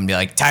some rope and be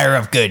like, tie her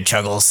up good,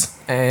 Chuggles.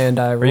 And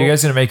I Are you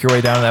guys going to make your way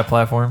down to that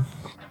platform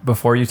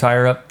before you tie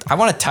her up? I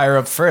want to tie her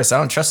up first. I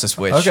don't trust this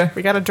witch. Okay.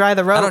 We gotta dry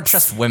the rope. I don't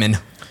trust women.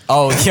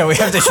 Oh, yeah, we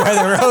have to try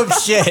the rope.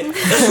 Shit.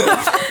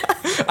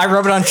 I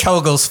rub it on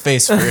Chuggles'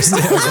 face first.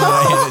 I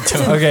hand it to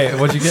him. Okay,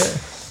 what'd you get?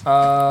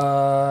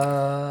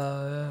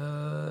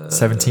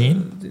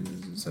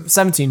 17?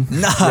 17.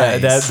 Nice. Yeah,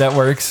 that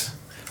works.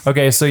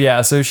 Okay,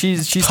 so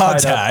she's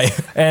tied up.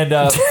 And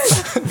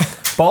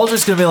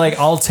Baldur's gonna be like,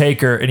 I'll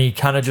take her, and he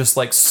kind of just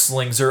like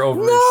slings her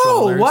over his No,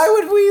 shoulders. why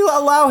would we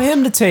allow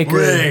him to take her?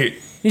 Wait.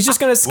 He's just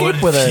gonna escape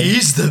What with if her.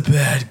 he's the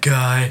bad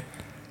guy?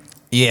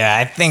 Yeah,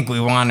 I think we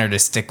want her to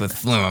stick with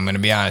Flume. I'm going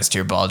to be honest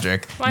here,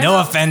 Baldric. Why No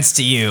not? offense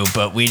to you,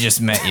 but we just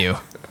met you.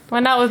 Why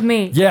not with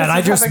me? Yeah, and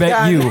I just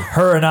met you.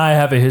 Her and I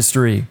have a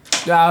history.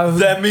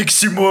 That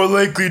makes you more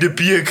likely to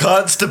be a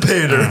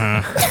constipator.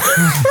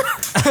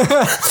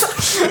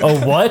 A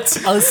what?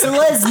 A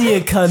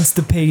Selesnya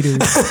constipator.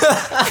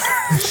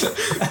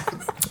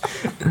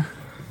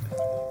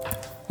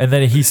 And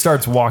then he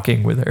starts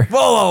walking with her.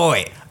 Whoa,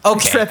 wait.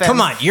 Okay, tripping.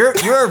 come on. You're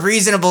a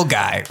reasonable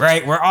guy,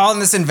 right? We're all in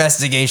this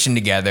investigation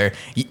together.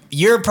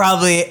 You're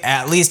probably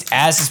at least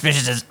as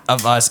suspicious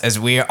of us as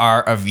we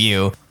are of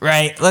you,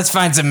 right? Let's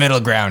find some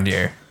middle ground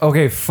here.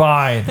 Okay,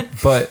 fine,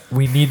 but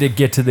we need to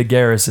get to the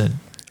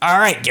garrison. All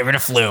right, give her to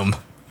Flume.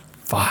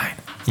 Fine.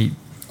 He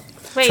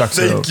Wait, chucks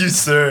her Thank over. you,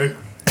 sir.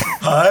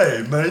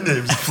 Hi, my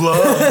name's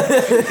Flo.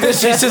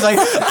 She's just like,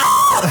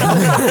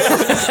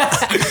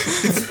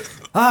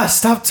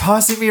 Stop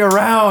tossing me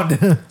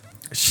around.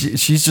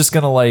 She's just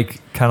gonna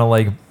kind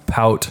of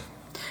pout.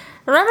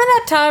 remember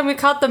that time we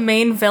caught the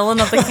main villain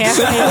of the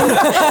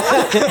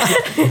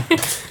campaign?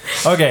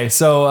 Okay,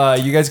 so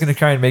you guys gonna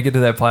try and make it to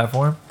that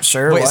platform?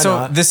 Sure, wait, why so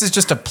not? this is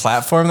just a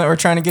platform that we're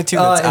trying to get to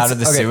that's out of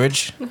the okay.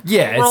 sewage?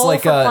 Yeah, it's Roll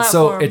like for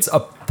so platform. it's a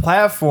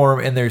platform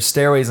and there's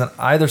stairways on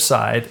either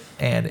side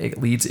and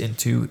it leads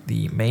into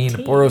the main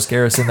Boros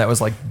garrison that was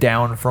like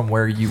down from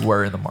where you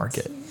were in the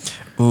market.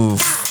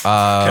 Oof. Can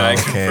I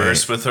Okay.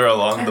 converse with her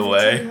along the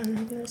way?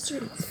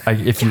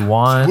 If you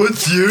want.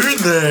 What's your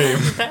name?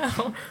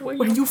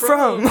 Where you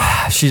from?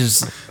 She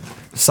just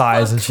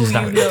sighs and she's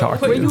not gonna talk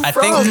to you. I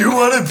think You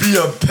want to be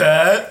a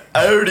pet?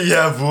 I already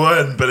have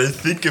one, but I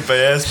think if I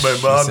ask my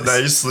mom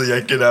nicely,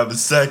 I can have a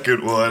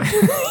second one.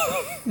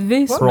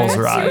 This Rolls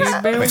her eyes.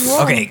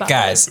 Okay,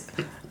 guys.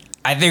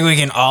 I think we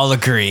can all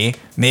agree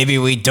maybe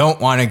we don't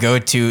want to go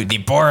to the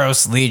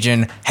Boros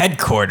Legion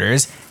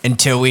headquarters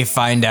until we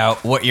find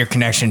out what your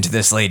connection to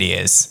this lady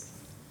is.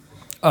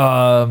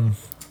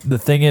 The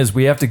thing is,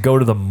 we have to go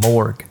to the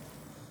morgue.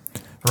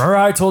 Remember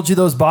how I told you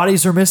those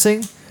bodies are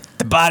missing?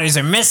 The bodies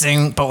are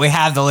missing, but we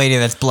have the lady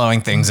that's blowing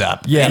things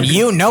up. Yeah. And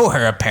you know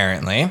her,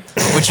 apparently,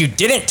 which you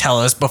didn't tell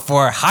us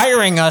before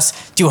hiring us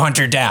to hunt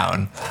her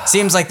down.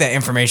 Seems like that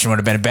information would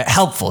have been a bit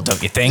helpful,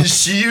 don't you think? Is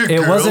she your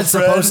It wasn't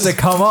girlfriend? supposed to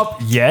come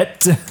up yet.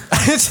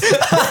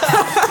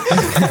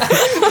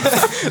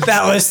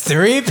 That was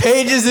 3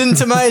 pages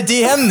into my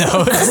DM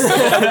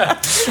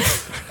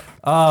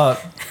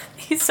notes.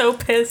 He's so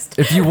pissed.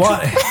 If you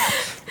want,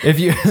 if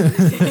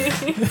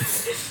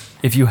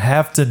you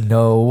have to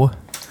know,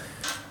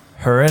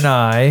 her and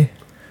I,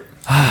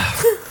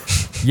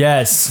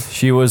 yes,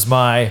 she was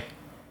my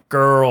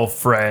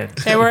girlfriend.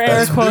 There were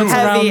air quotes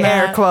around Heavy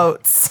air that.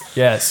 quotes.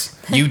 Yes.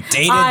 You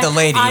dated the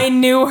lady. I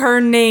knew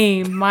her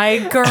name. My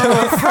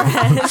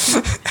girlfriend.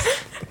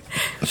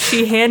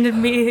 She handed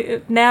me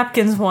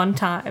napkins one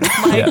time.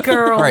 My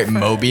girl. All right,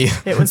 Moby.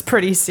 It was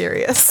pretty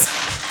serious.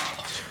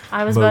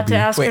 I was about to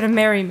Moby. ask her to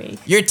marry me.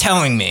 You're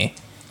telling me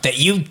that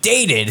you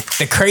dated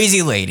the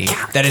crazy lady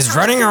that is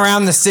running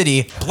around the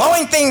city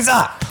blowing things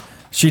up.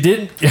 She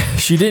didn't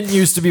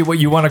used to be what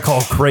you want to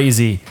call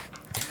crazy.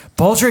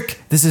 Baldric,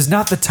 this is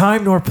not the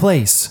time nor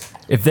place.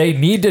 If they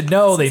need to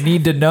know, they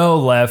need to know,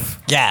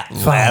 Lef. Yeah,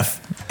 Lev.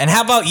 And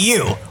how about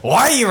you?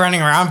 Why are you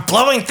running around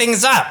blowing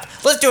things up?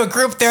 Let's do a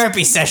group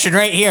therapy session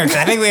right here, because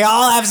I think we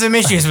all have some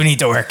issues we need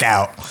to work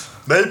out.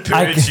 My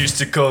parents used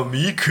to call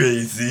me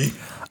crazy.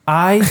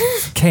 I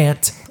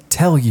can't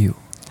tell you.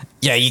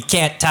 Yeah, you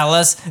can't tell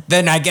us?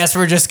 Then I guess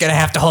we're just going to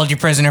have to hold you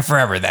prisoner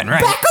forever then,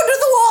 right? Back under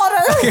the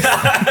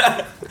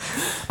water.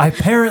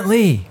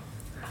 Apparently.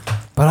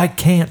 But I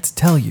can't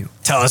tell you.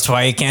 Tell us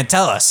why you can't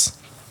tell us.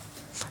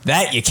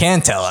 That you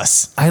can tell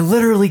us. I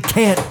literally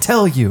can't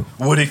tell you.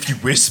 What if you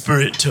whisper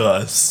it to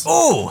us?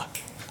 Ooh,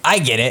 I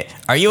get it.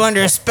 Are you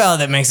under a spell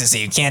that makes it so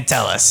you can't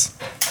tell us?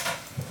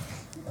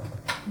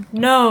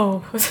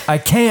 No. I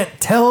can't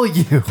tell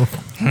you.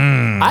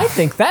 I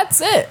think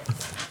that's it.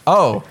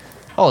 Oh,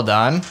 hold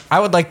on. I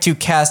would like to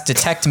cast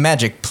Detect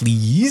Magic,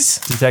 please.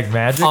 Detect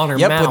magic? On her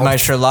Yep, mouth. with my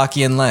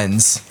Sherlockian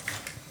lens.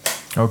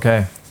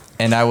 Okay.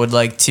 And I would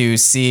like to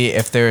see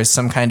if there is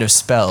some kind of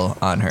spell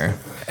on her.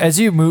 as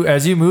you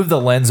move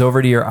the lens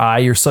over to your eye,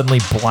 you're suddenly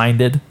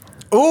blinded.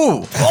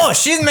 Ooh! Oh,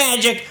 she's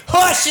magic!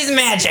 Oh, she's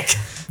magic!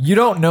 You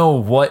don't know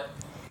what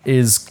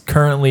is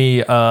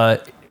currently. I'm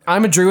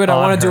a druid. I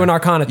On want to do her. an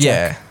Arcana check.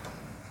 Yeah.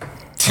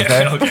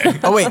 Okay.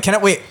 Oh wait, can I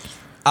wait?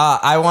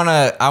 I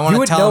wanna You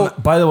would tell know.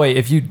 him. By the way,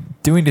 if you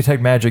doing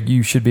detect magic,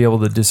 you should be able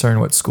to discern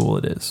what school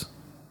it is.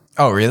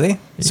 Oh really?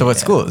 So what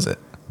Yeah. school is it?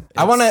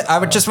 I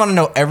would just want to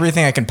know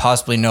everything I can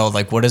possibly know.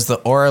 Like, what does the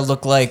aura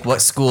look like?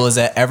 What school is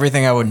it?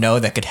 Everything I would know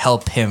that could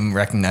help him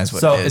recognize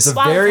what So it is. it's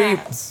a very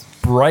Wildcats.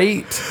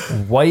 bright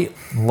white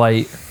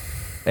light,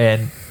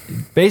 and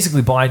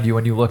basically blind you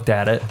when you looked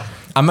at it.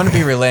 I'm gonna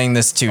be relaying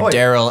this to Oh, wait.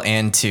 Daryl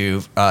and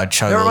to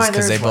Chuggles mind,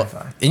 because they there's both.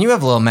 Wi-Fi. And you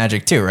have a little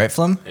magic too, right,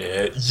 Flum?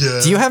 Yeah.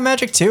 Do you have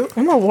magic too?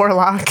 I'm a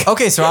warlock.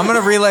 Okay, so I'm gonna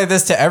relay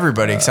this to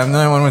everybody because I'm the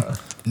only one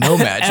with no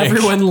magic.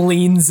 Everyone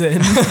leans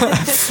in.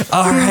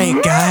 All right,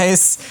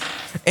 guys,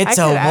 it's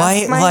I a could ask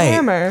white my light.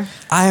 hammer.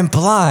 I am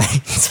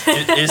blind.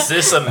 Is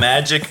this a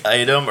magic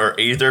item or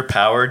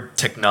aether-powered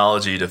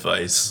technology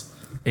device?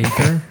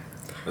 Aether?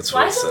 That's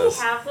Why what it doesn't he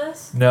says. have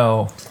this?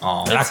 No.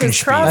 Aw, It's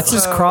his That's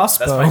his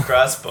crossbow. that's my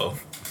crossbow.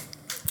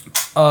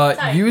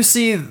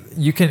 crossbow.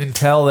 You can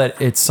tell that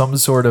it's some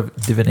sort of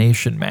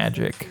divination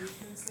magic.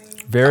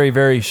 Very,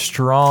 very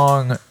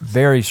strong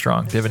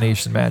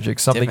divination magic.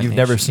 Something you've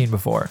never Divination. seen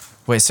before.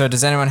 Wait, so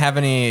does anyone have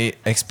any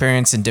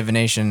experience in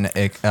divination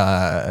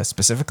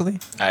specifically?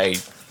 I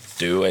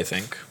do, I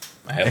think.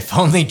 I have, If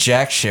only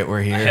jack shit were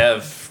I here.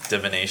 have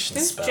divination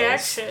Who's spells. jack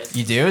shit?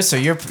 You do? So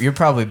you're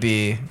probably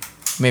be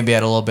maybe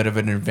at a little bit of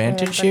an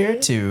advantage here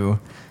to.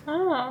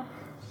 Oh.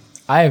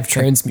 I have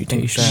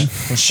transmutation.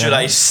 Should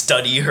I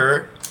study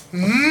her?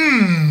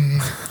 I'm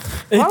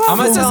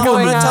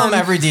gonna tell him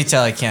every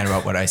detail I can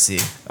about what I see.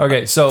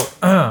 Okay, so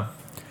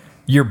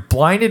you're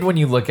blinded when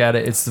you look at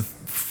it. It's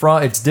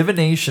it's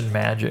divination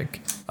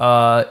magic.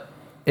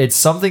 It's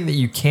something that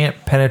you can't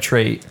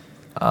penetrate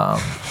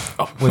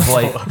with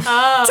like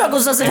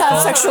Chuggles doesn't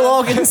have sexual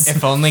organs.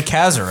 If only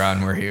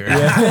Kazaron were here.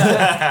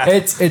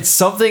 it's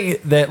something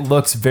that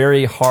looks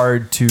very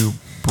hard to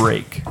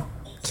break.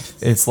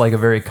 It's like a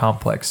very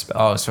complex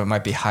spell. Oh, so it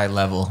might be high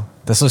level.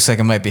 This looks like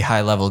it might be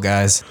high level,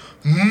 guys.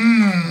 Do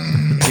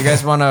you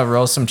guys want to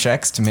roll some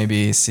checks to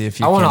maybe see if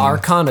you I want can... an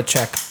Arcana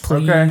check,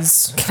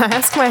 please. Can I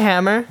ask my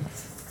hammer?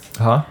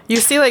 Huh? You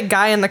see, like,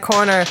 guy in the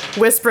corner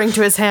whispering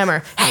to his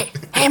hammer.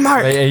 Hey,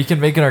 Mark. Hey, you can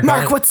make an Arcana.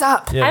 Mark, what's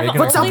up? Yeah, I've make an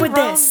What's up only with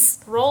this?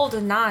 rolled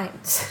a 9.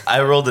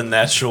 I rolled a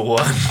natural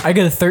one. I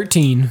get a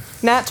 13.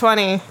 Nat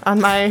 20 on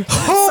my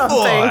something.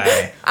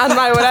 boy. On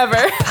my whatever.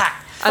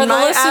 On the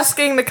my listeners-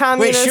 asking the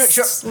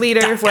communist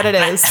leader what it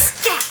is.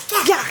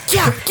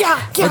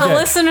 For the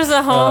listeners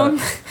at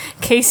home,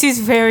 Casey's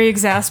very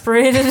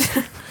exasperated.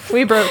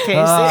 We broke Casey.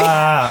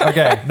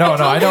 Okay. No,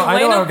 I know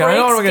what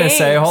I'm gonna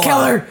say. Hold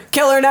on.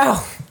 Kill her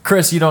now.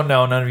 Chris, you don't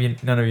know. None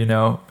of you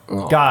know.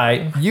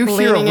 Guy, you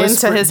hear a Leaning into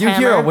whisper. his You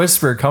hear a hammer.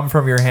 whisper come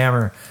from your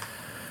hammer.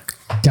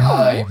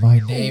 Guy, my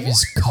name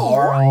is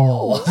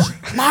Carl.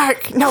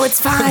 Mark, no, it's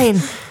fine.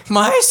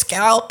 My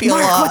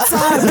scalpula. What's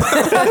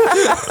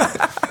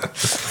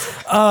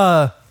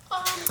up?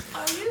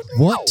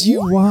 What do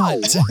you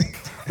want?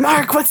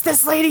 Mark, what's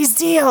this lady's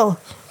deal?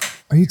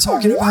 Are you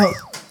talking about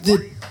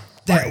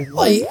that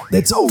light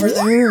that's over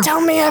there?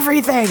 Tell me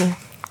everything.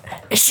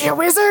 Is she a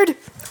wizard? Do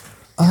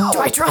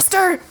I trust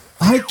her?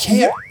 I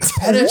can't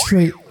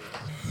penetrate.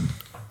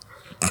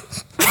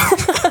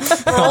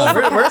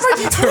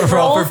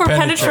 Roll for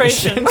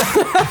penetration.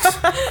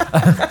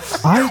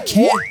 I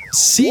can't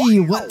see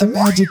what the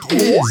magic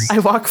is. I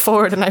walk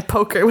forward and I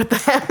poke her with the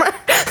hammer.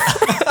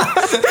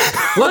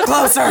 Look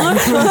closer.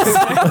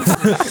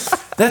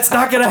 That's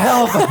not gonna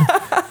help.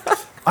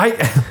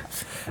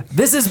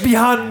 This is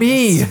beyond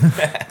me.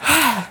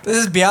 This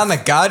is beyond the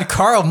god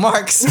Karl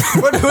Marx.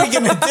 What are we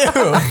gonna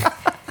do?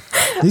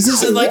 This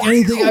isn't like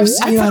anything I've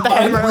seen on the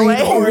my hammer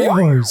plane away. or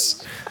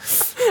yours.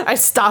 I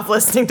stop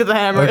listening to the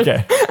hammer.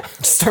 Okay.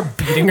 Start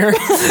beating her.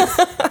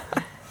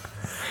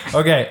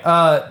 Okay.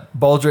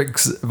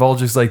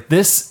 Baldrick's like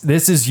this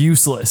is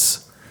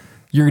useless.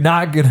 You're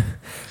not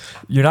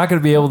gonna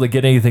be able to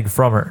get anything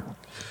from her.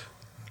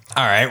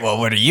 All right. Well,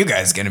 what are you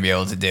guys gonna be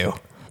able to do?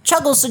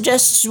 Chuggles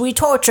suggests we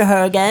torture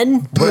her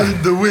again.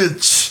 Burn the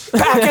witch.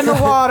 Back in the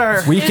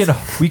water. We can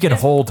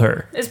hold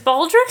her. Is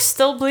Baldrick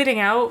still bleeding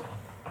out?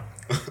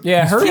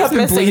 Yeah, hurry up and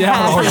Missing bleed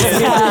out.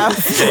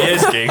 half. He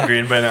is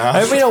gangrene by now.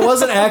 I mean, it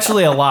wasn't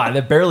actually a lot.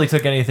 It barely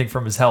took anything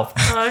from his health.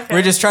 Okay.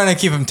 We're just trying to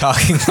keep him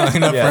talking long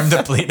enough Yeah. for him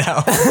to bleed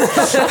out.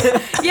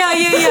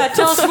 Yeah.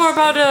 Tell us more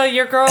about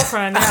your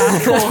girlfriend. Yeah,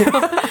 cool.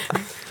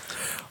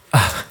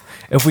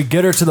 If we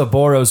get her to the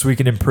Boros, we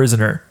can imprison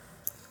her.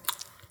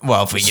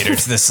 Well, if we get her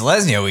to the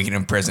Selesnya, we can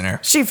imprison her.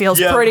 She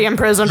feels pretty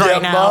imprisoned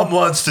right now. Mom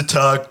wants to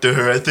talk to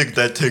her. I think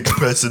that takes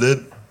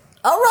precedent.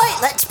 All right,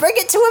 let's bring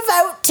it to a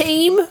vote,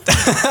 team.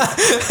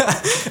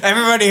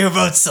 Everybody who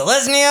votes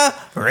Selesnya,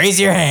 raise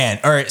your hand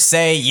or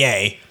say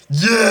yay.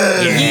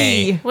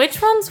 Yay!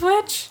 Which one's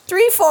which? 3/4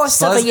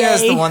 of a Selesnya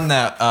is the yay. one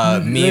that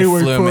me, They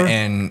were Flume, poor.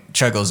 and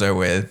Chuggles are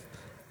with.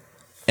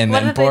 and What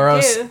then did they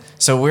Boros. do?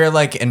 So we're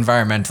like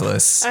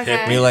environmentalists.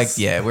 Okay. We like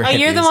we're Oh,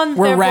 you're the hippies. one.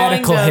 We're they're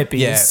radical blowing the-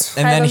 hippies.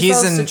 Yeah, and Tie then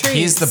he's themselves to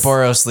he's the trees.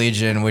 Boros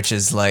Legion, which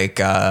is like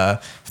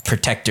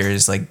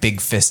protectors, like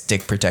big fist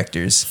dick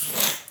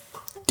protectors.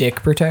 Dick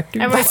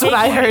protector. And we're That's what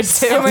I heard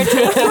too. And we're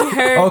taking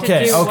her to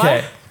Okay, do okay.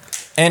 what?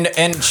 And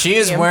she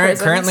is In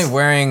prisons. currently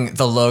wearing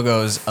the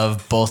logos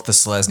of both the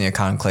Selesnya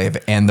Conclave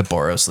and the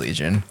Boros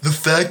Legion. The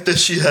fact that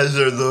she has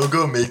our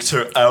logo makes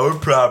her our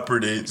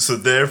property, so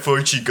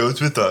therefore she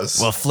goes with us.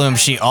 Well, Flume,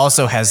 she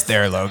also has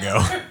their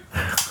logo.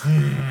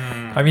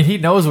 I mean, he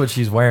knows what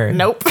she's wearing.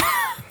 Nope.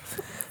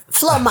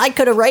 Flum, I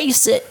could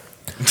erase it.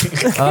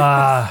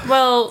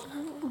 Well,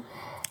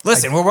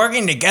 Listen, we're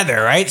working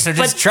together, right? So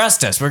just But-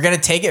 trust us. We're gonna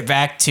take it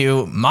back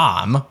to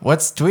Mom.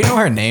 Do we know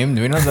her name?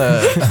 Do we know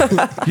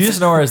the You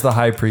just know her as the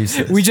high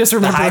priestess. We just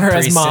remember high her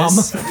as mom.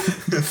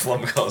 priestess?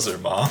 Flum calls her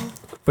mom.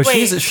 But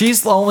Wait.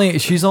 she's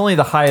only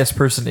the highest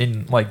person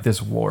in like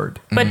this ward.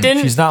 but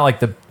didn't She's not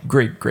like the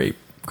great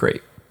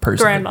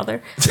person.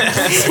 grandmother?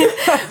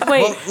 Wait,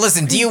 Well,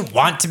 listen, do you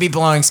want to be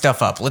blowing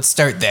stuff up? Let's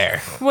start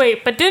there.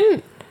 wait, but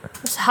didn't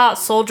this hot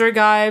soldier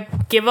guy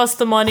give us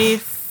the money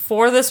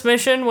for this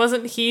mission?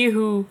 Wasn't he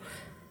who,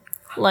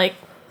 like,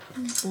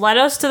 led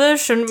us to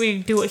this? Shouldn't we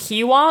do what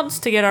he wants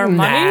to get our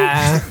money?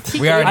 Nah.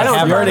 We already don't-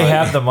 have We our already money.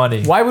 have the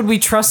money. Why would we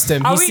trust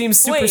him? Are He we- seems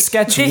super wait,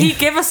 sketchy. Did he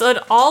give us it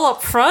all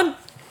up front?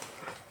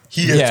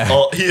 He has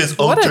Yeah. he has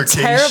What a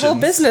altercations. terrible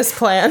business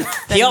plan.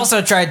 He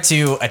also tried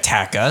to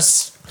attack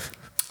us.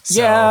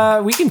 So- Yeah,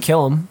 we can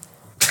kill him.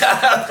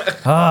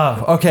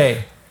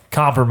 Okay,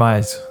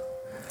 compromise.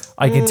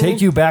 I can take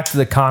you back to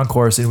the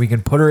concourse and we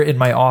can put her in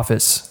my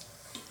office.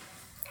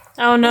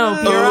 Oh no,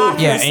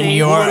 bureaucracy. Yeah, in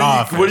your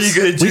office. What are you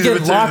gonna do? We can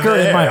with lock her in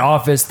there? my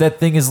office. That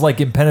thing is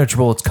like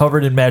impenetrable. It's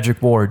covered in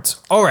magic wards.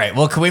 All right,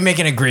 well, can we make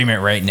an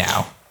agreement right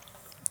now?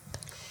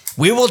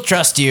 We will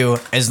trust you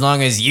as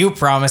long as you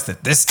promise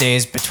that this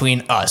stays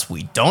between us.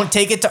 We don't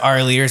take it to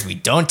our leaders. We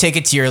don't take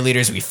it to your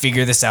leaders. We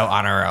figure this out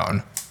on our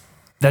own.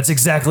 That's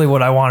exactly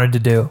what I wanted to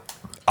do.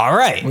 All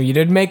right. Well, you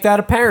did make that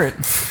apparent.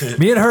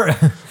 Me and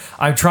her,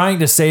 I'm trying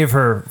to save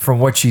her from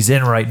what she's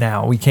in right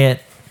now. We can't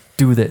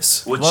do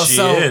this. What's Well, she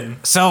so, in?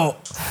 so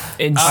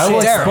I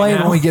will Daryl, explain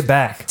now. when we get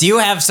back. do you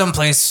have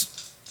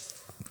someplace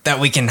that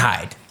we can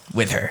hide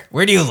with her?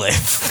 Where do you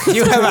live? Do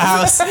you have a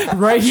house?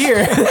 right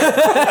here.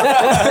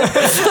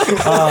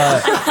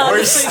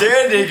 We're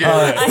standing in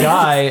it.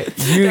 Guy,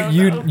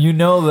 you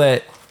know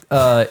that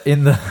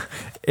in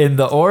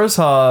the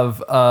Orzhov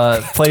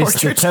place,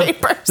 Torture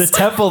chambers. the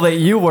temple that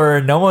you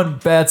were, no one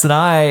bats an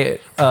eye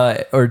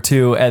or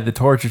two at the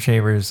torture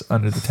chambers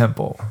under the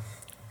temple.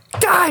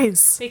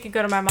 Guys, We could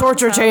go to my mom's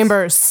torture house.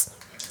 chambers.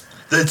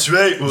 That's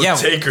right. We'll Yeah.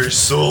 take her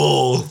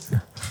soul.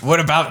 What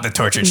about the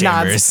torture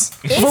chambers?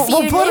 If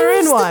We'll you put her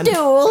in lose one. the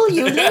duel,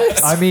 you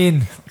lose. I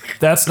mean,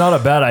 that's not a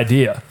bad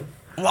idea.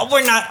 Well,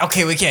 we're not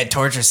okay. We can't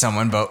torture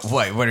someone, but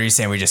what are you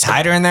saying? We just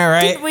hide her in there,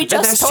 right? We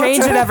There's just change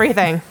in torture.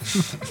 everything.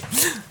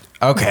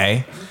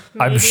 Okay.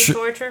 Maybe I'm sure.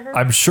 torture her?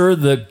 I'm sure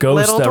the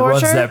ghost Little that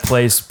runs torture? that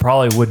place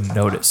probably wouldn't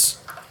notice.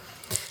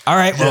 All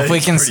right. Well, Yeah, if we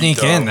he's can pretty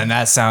sneak in, dumb. then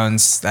that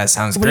sounds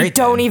We great.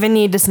 don't then. even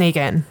need to sneak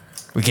in.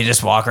 We can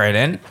just walk right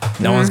in.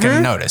 No one's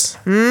gonna notice.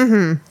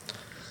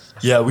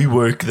 Yeah, we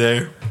work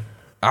there.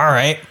 All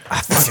right.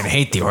 I fucking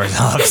hate the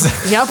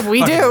Orzhovs. Yep, we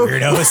Fucking do.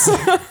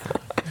 weirdos.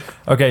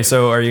 Okay,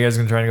 so are you guys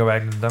gonna try to go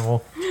back to the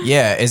temple?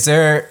 Yeah. Is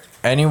there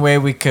any way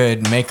we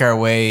could make our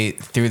way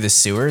through the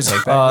sewers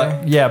like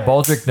that? Yeah,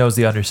 Baldric knows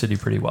the Undercity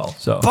pretty well.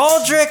 So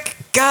Baldric,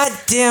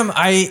 goddamn,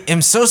 I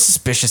am so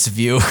suspicious of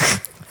you.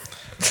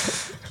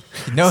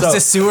 He knows So- the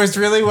sewers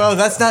really well.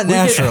 That's not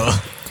natural.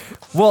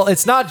 well,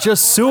 it's not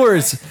just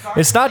sewers.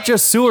 It's not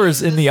just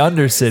sewers in the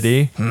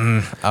Undercity.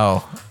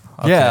 Oh.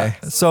 Okay. Yeah.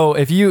 So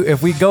if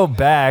we go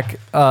back,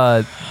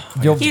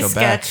 you'll He's go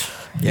back. sketch.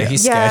 Yeah,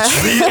 he's Yeah.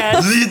 sketch.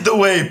 Sketch. Lead the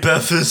way,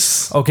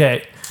 Bethus.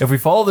 Okay, if we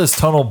follow this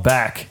tunnel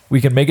back, we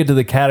can make it to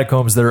the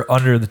catacombs that are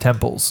under the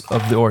temples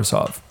of the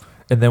Orzhov,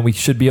 and then we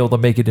should be able to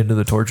make it into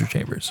the torture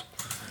chambers.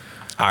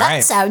 All That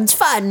right. sounds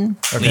fun.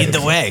 Lead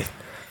the way.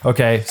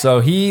 Okay, so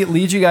he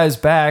leads you guys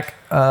back,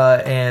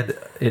 and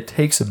it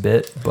takes a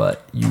bit,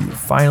 but you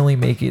finally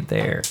make it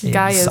there in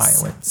Guy is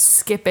silence.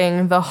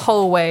 skipping the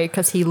whole way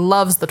because he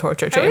loves the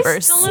torture Are we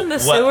chambers. still in the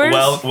sewers?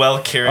 Well,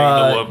 carrying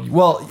the woman.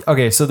 Well,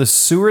 okay, so the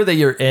sewer that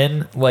you're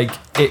in, like,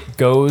 it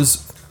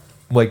goes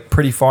like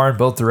pretty far in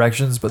both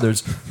directions, but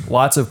there's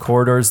lots of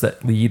corridors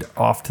that lead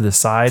off to the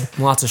side.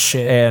 Lots of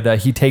shit.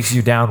 And he takes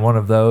you down one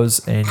of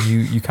those, and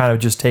you kind of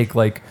just take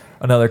like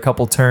another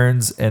couple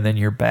turns, and then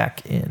you're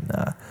back in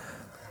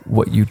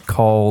what you'd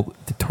call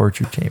the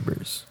torture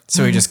chambers.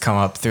 So we just come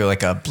up through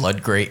like a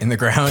blood grate in the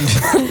ground.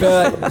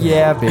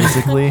 Yeah,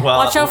 basically.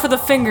 Watch out for the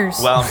fingers.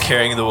 While I'm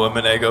carrying the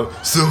woman, I go,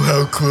 so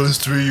how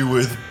close were you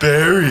with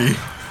Barry?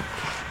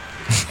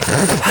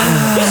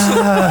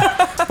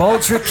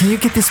 Baldric, can you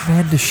get this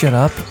man to shut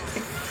up?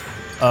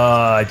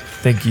 I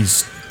think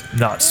he's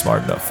not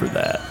smart enough for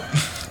that.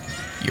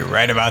 You're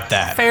right about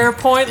that. Fair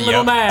point,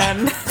 little Yep.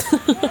 man.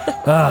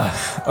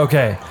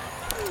 Okay.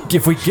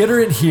 If we get her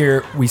in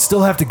here, we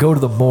still have to go to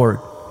the morgue.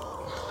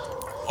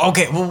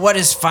 okay, well, what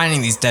is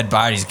finding these dead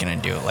bodies gonna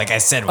do? Like I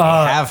said, we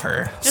have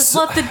her. Just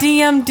let the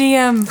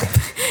DM.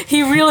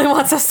 He really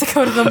wants us to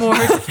go to the morgue.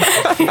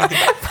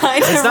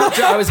 Find It's her. not.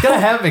 I was gonna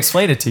have him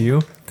explain it to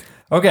you.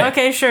 Okay.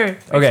 Okay, sure.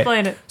 Okay.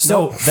 Explain it.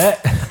 So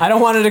that I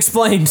don't want it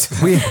explained.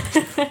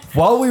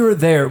 while we were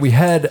there, we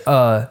had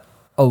a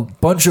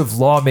bunch of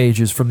law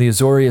mages from the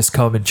Azorius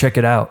come and check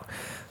it out.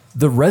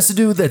 The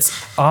residue that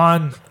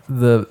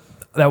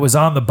was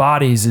on the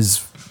bodies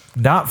is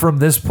not from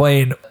this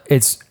plane.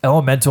 It's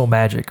elemental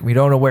magic. We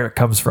don't know where it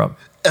comes from.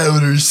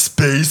 Outer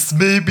space,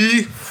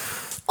 maybe?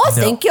 I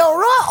think you're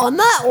right on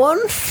that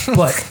one.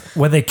 But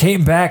when they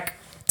came back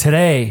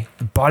today,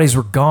 the bodies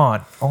were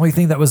gone. Only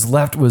thing that was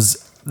left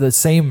was the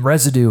same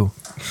residue.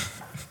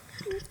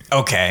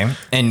 Okay,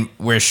 and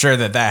we're sure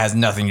that has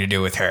nothing to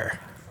do with her.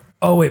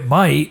 Oh, it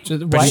might.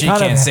 But she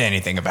can't say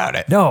anything about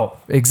it. No,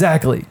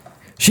 exactly.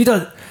 She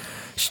does.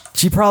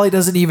 She probably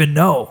doesn't even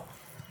know.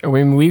 I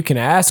mean, we can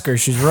ask her.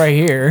 She's right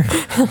here.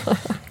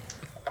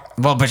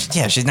 Well, but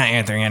yeah, she's not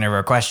answering any of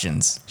our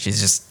questions. She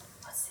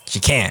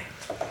can't.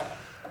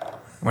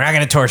 We're not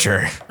gonna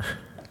torture her.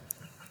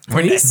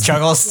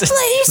 Chuggles,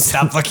 Please.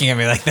 stop looking at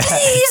me like that.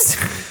 Please.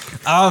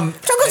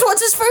 Chuggles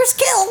wants his first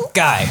kill.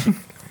 Guy,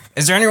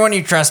 is there anyone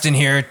you trust in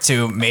here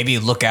to maybe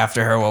look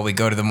after her while we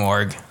go to the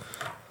morgue?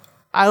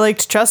 I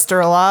liked Chester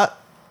a lot.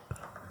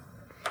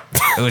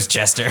 It was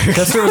Chester.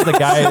 Chester was the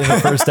guy in the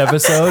first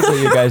episode that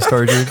you guys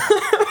tortured.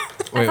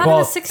 Wait,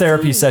 well,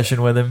 therapy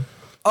session with him.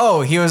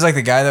 Oh, he was like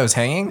the guy that was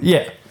hanging?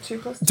 Yeah.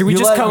 Do we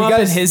just come up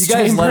in his You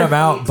guys chamber? let him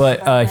out,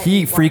 but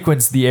he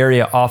frequents the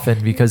area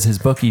often because his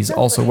bookies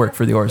also work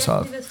for the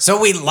Orsov. So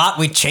we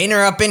chain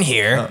her up in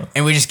here,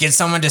 and we just get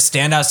someone to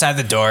stand outside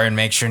the door and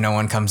make sure no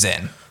one comes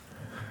in.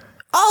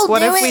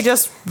 What if we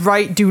just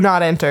write "Do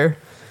not enter"?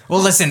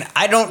 Well, listen,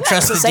 I don't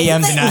trust the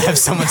DM to not have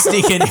someone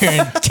sneak in here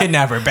and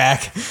kidnap her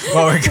back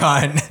while we're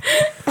gone.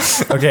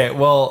 Okay,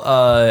 well,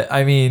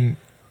 I mean,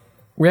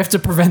 we have to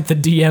prevent the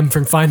DM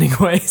from finding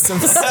ways.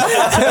 Defiance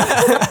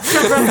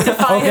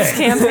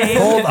campaign.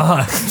 Hold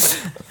on.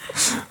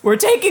 We're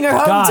taking her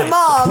home Guy, to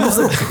mom.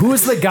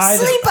 Who's the guy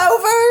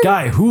Sleepover.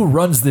 Guy, who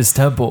runs this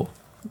temple?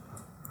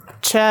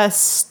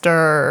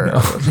 Chester.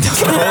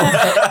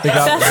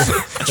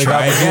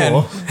 Try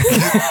again.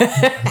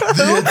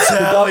 The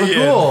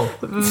Italian.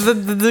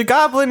 The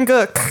Goblin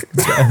Gook.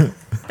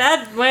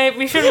 Wait,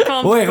 we shouldn't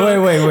call him. Wait.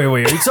 Are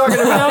you talking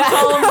about? Don't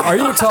call him. Are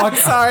you talking?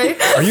 Sorry.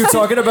 Are you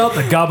talking about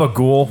the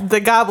Gabagool? The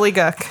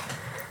Gobbledygook.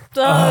 It's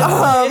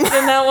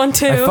in that one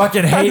too. I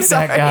fucking hate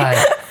that guy.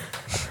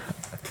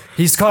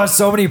 He's caused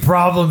so many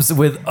problems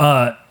with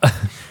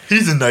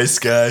He's a nice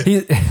guy.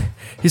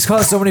 He's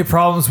caused so many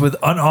problems with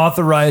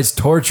unauthorized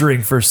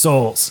torturing for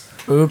souls.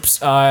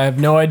 Oops, I have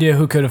no idea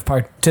who could have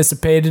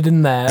participated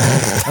in that.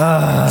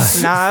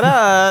 Not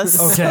us.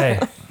 Okay.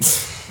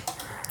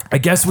 I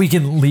guess we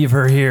can leave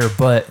her here,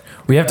 but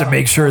we have to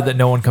make sure that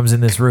no one comes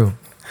in this room.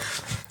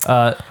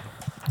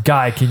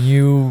 Guy, can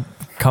you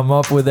come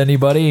up with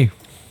anybody?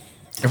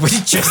 We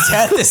just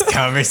had this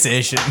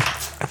conversation.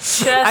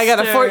 I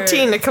got a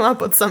 14 to come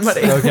up with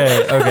somebody.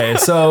 Okay.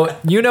 So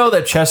you know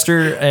that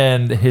Chester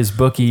and his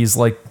bookies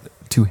like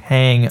to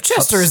hang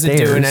Chester upstairs. isn't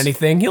doing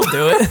anything. He'll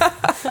do it.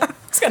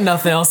 He's got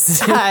nothing else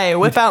to do. I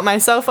whip out my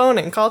cell phone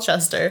and call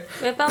Chester.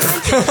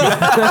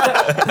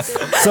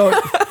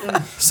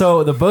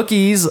 So the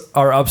bookies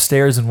are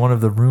upstairs in one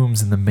of the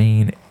rooms in the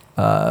main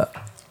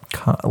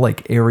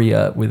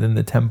area within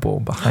the temple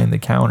behind the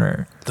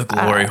counter. The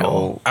glory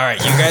hole. All right,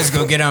 you guys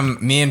go get them.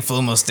 Me and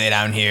Flume will stay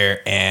down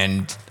here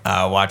and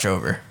watch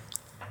over.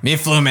 Me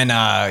and Flume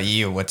and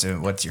you. What's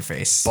your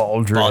face?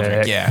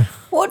 Baldric. Yeah.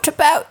 What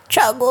about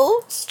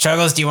Chuggles?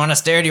 Chuggles, do you want to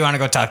stay or do you want to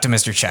go talk to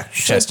Mr. Should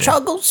Chester?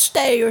 Chuggles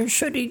stay or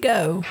should he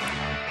go?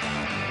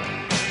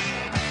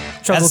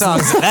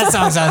 That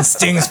song's on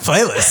Sting's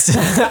playlist.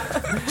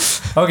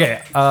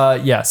 Okay.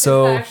 Yeah.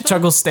 So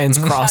Chuggles stands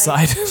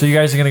cross-eyed. So you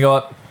guys are gonna go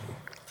up.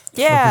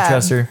 Yeah. For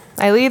Chester.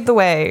 I lead the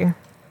way.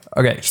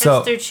 Okay. So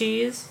Chester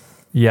Cheese.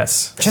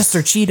 yes. Chester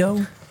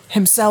Cheeto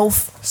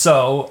himself.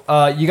 So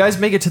you guys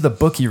make it to the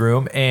bookie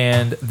room,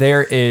 and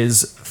there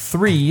is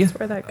three.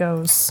 Where that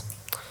goes.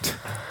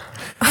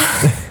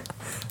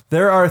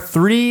 There are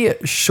three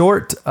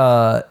short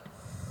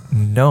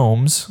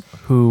gnomes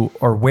who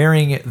are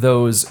wearing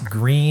those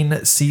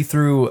green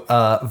see-through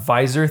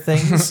visor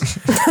things,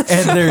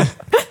 and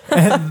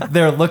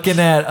they're looking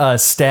at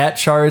stat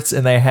charts,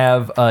 and they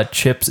have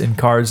chips and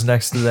cards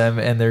next to them,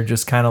 and they're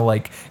just kind of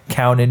like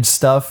counting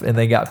stuff, and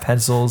they got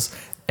pencils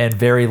and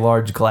very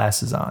large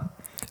glasses on,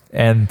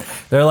 and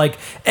they're like,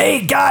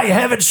 "Hey, guy, you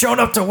haven't shown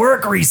up to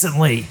work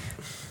recently.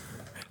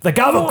 The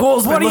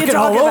Gabagool's been looking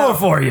all over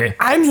for you."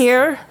 I'm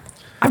here.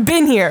 I've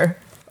been here.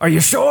 Are you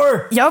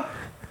sure? Yup.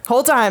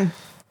 Whole time.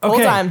 Whole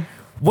time.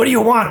 What do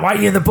you want? Why are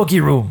you in the bookie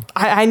room?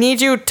 I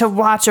need you to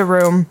watch a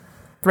room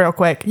real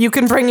quick. You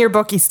can bring your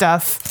bookie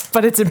stuff,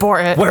 but it's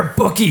important. We're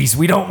bookies.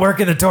 We don't work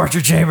in the torture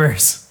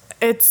chambers.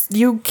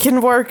 You can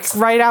work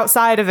right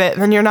outside of it,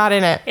 and then you're not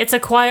in it. It's a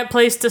quiet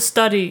place to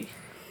study.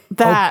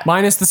 That.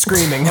 Minus the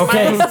screaming.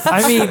 Okay.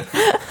 I mean,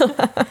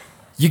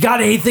 You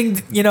got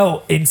anything,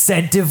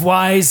 incentive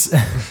wise?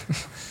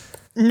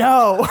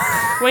 No.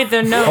 Wait,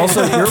 they're no.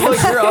 Also,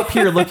 you're up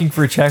here looking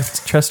for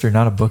Chester,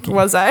 not a bookie.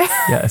 Was I?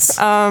 Yes.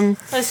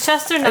 Is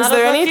Chester not Is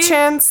there a any bookie?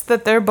 chance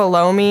that they're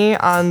below me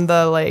on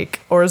the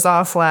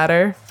Orzhov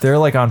ladder? They're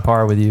like on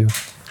par with you.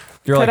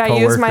 You're Could like I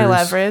use my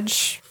coworkers.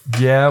 leverage?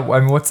 Yeah.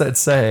 I mean, what's that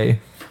say?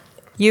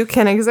 You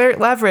can exert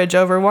leverage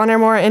over one or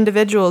more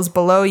individuals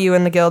below you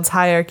in the guild's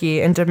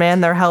hierarchy and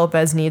demand their help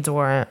as needs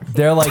warrant.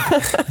 They're like,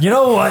 you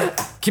know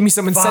what? Give me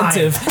some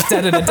incentive.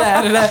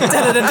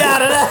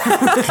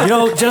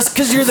 Da-da-da-da-da-da-da-da-da. Just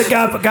because you're the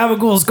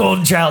Gabagool's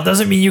golden child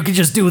doesn't mean you can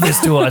just do this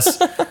to us.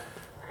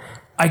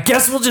 I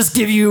guess we'll just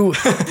give you.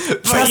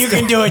 But you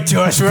can do it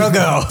to us. We'll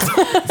go.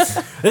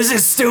 This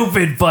is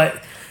stupid,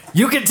 but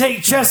you can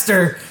take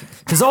Chester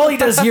because all he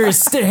does here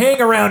is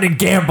hang around and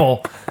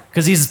gamble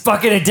because he's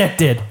fucking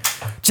addicted.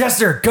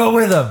 Chester, go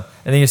with him.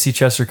 And then you see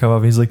Chester come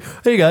up. He's like,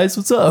 "Hey guys,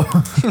 what's up?"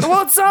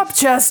 What's up,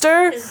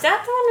 Chester? Is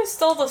that the one we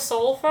stole the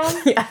soul from?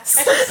 Yes.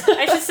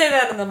 I should say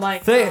that in the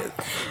mic.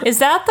 Is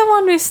that the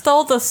one we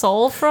stole the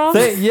soul from?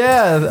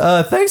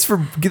 Thanks for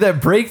that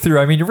breakthrough.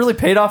 I mean, you really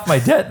paid off my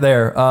debt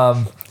there.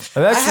 I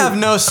have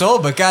no soul,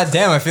 but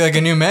goddamn, I feel like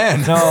a new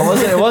man. No,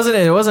 it wasn't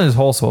his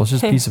whole soul. It's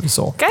just a piece of his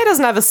soul. Guy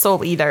doesn't have a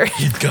soul either.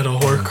 He's got a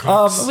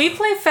horcrux. We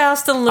play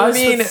fast and loose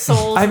with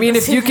souls.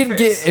 If you can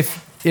get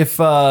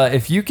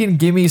if you can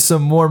give me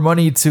some more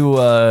money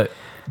to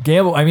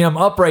gamble, I mean, I'm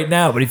up right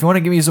now, but if you want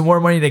to give me some more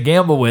money to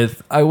gamble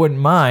with, I wouldn't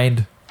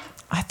mind.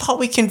 I thought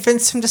we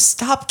convinced him to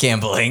stop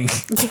gambling.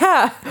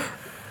 Yeah.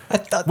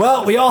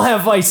 Well, we all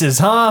have vices,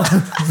 huh?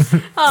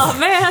 Oh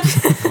man.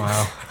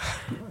 Wow.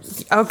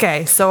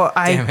 Okay, so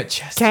I Damn it,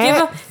 Chester.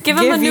 can't Give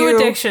him a new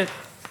addiction.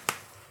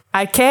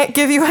 I can't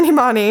give you any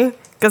money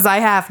because I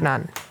have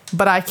none,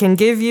 but I can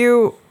give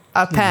you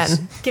a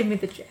pen. Give me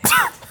the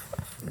jack.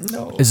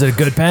 No. Is it a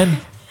good pen?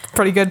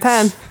 Pretty good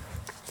pen.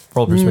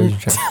 Roll a persuasion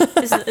check.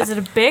 Is it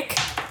a bic?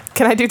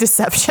 Can I do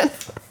deception?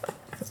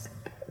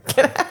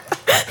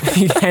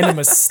 You hand him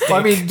a stick.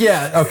 I mean,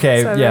 yeah,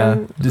 okay,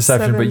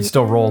 deception, but you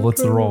still roll.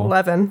 What's the roll?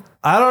 11.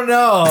 I don't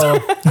know.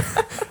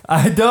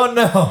 I don't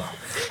know.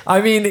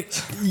 I mean,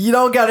 you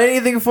don't got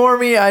anything for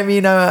me. I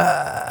mean,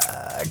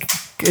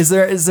 is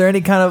there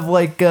any kind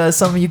of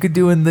something you could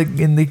do in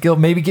the guild?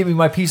 Maybe give me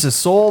my piece of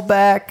soul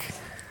back.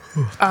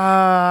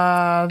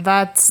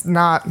 That's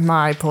not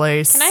my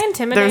place. Can I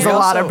intimidate There's a him?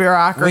 lot of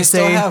bureaucracy. We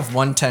still have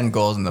 110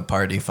 gold in the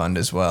party fund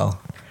as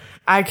well.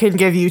 I can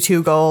give you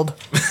 2 gold.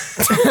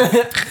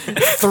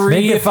 3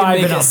 Make it if you 5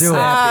 make and I'll us do it.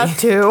 happy.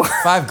 2.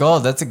 5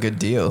 gold, that's a good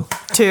deal.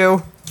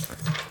 2.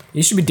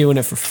 You should be doing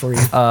it for free.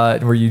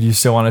 Where you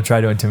still want to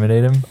try to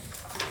intimidate him?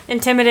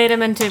 Intimidate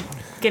him into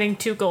getting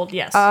 2 gold.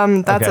 Yes.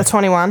 That's Okay. a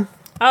 21.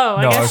 Oh,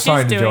 I No, I guess was she's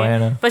talking to doing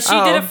Joanna. it. But she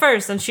did it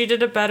first, and she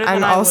did it better than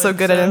I'm I also would,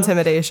 good at so-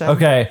 intimidation.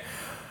 Okay.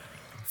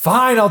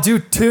 Fine, I'll do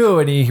 2.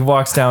 And he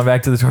walks down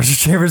back to the torture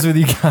chambers with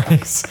you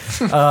guys.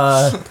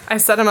 I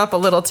set him up a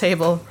little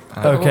table.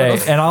 Okay,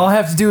 and all I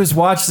have to do is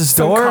watch this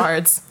Some door.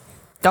 cards.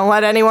 Don't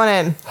let anyone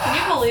in. Can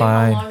you believe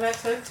Fine. how long that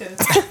took to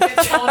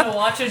get someone to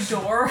watch a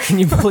door? Can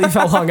you believe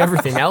how long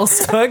everything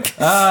else took?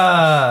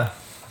 We're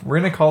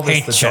gonna call this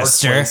Hey, the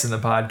Chester. dark place in the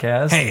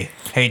podcast.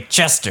 Hey,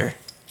 Chester.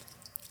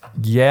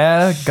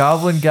 Yeah,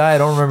 goblin guy. I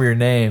don't remember your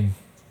name.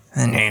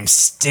 The name's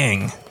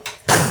Sting.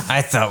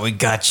 I thought we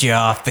got you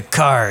off the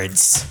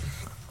cards.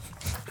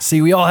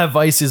 See, we all have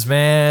vices,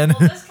 man.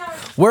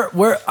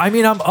 I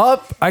mean, I'm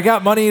up. I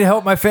got money to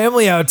help my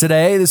family out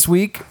this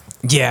week.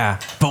 Yeah,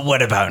 but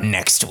what about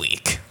next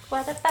week?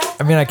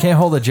 I mean, I can't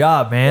hold a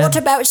job, man. What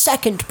about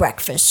second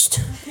breakfast?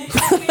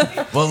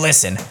 Well,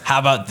 listen, how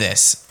about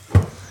this?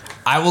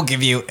 I will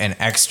give you an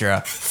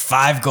extra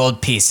 5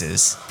 gold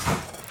pieces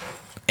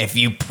if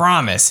you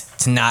promise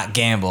to not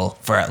gamble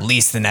for at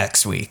least the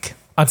next week.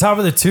 On top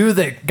of the 2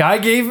 that guy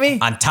gave me?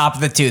 On top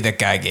of the 2 that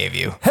guy gave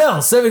you.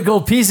 Hell, 7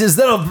 gold pieces.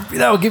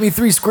 That'll give me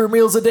 3 square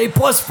meals a day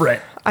plus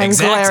Brett. I'm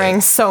Exactly.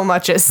 glaring so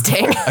much at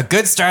Sting. A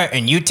good start,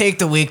 and you take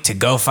the week to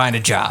go find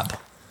a job.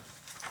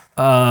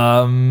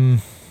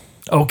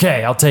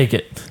 Okay, I'll take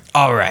it.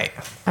 All right.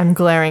 I'm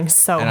glaring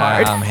so And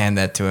hard. I hand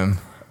that to him.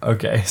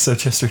 Okay, so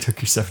Chester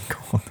took your 7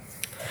 gold.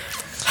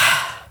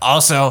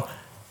 Also,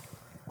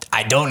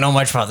 I don't know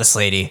much about this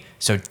lady,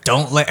 so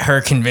don't let her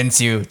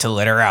convince you to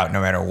let her out. No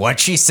matter what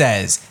she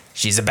says,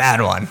 she's a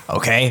bad one,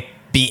 okay?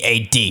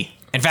 B-A-D.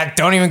 In fact,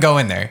 don't even go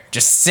in there.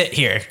 Just sit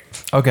here.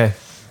 Okay.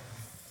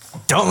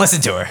 Don't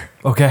listen to her.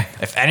 Okay.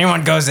 If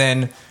anyone goes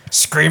in,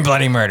 scream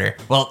bloody murder.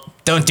 Well,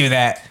 don't do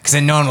that, because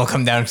then no one will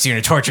come down to you in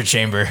a torture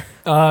chamber.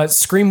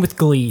 Scream with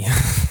glee.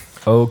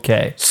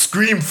 Okay.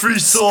 Scream free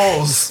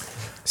souls.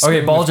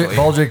 Okay,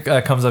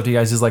 Baldric comes up to you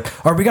guys. He's like,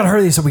 all right, we gotta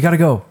hurry this up. We gotta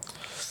go.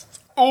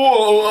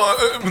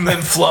 Oh, and then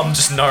Flum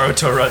just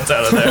Naruto runs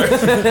out of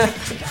there.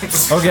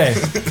 Okay.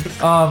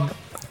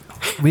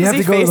 We have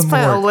Does to go he to the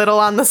faceplant a morgue. little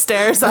on the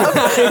stairs up?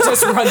 He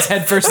just runs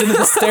headfirst into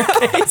the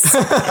staircase.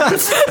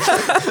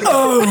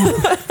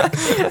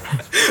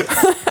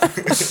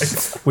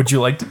 Would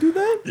you like to do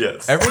that?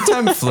 Yes. Every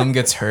time Flum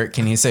gets hurt,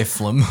 can he say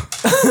Flum?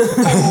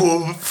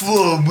 Oh,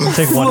 Flum.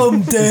 Take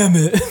one. Damn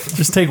it.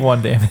 Just take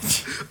 1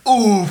 damage.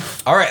 Ooh.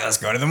 All right, let's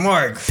go to the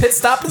morgue. Pit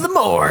stop in the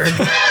morgue.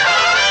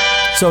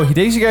 So he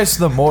takes you guys to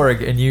the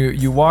morgue, and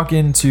you walk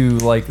into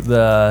like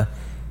the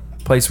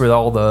place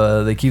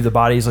where they keep the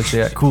bodies, like they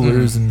got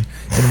coolers and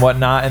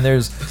whatnot. And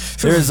there's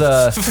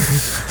a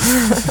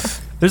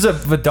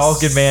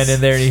Vidalcan man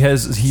in there, and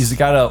he's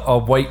got a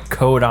white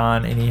coat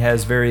on, and he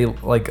has very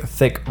like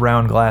thick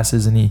round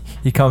glasses, and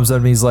he comes up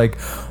and he's like,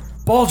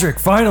 Baldric,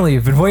 finally,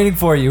 I've been waiting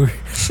for you.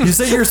 You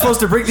said you were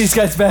supposed to bring these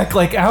guys back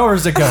like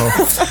hours ago.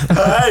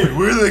 Hi,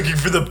 we're looking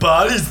for the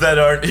bodies that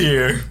aren't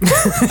here.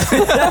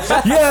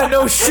 Yeah,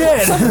 no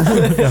shit.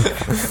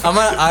 I'm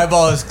gonna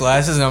eyeball his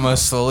glasses, and I'm gonna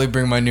slowly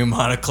bring my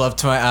pneumonic club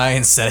to my eye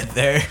and set it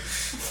there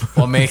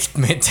while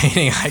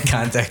maintaining eye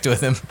contact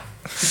with him.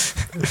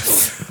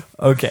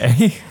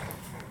 Okay.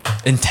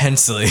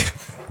 Intensely.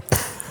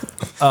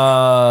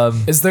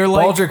 Is there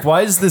like Baldric,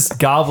 why is this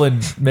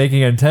goblin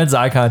making intense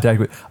eye contact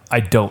with? I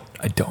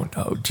don't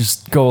know.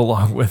 Just go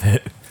along with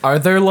it. Are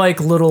there like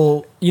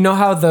little, you know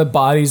how the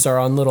bodies are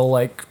on little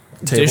like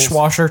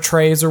dishwasher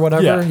trays or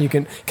whatever? Yeah. You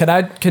can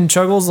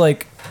Chuggles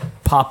like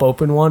pop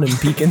open one and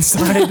peek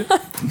inside?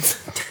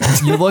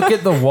 You look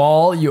at the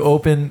wall, you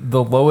open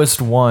the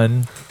lowest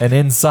one, and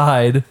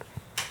inside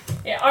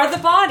Are the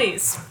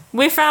bodies?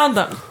 We found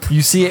them.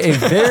 you see a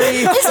very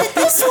Is it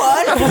this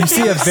one? you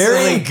see a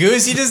Silly very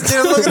goose, you just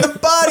didn't look at the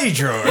body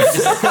drawer.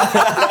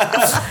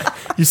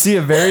 you see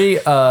a very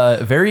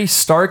very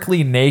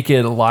starkly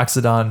naked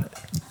Loxodon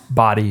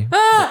body.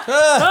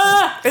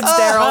 It's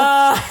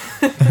Daryl.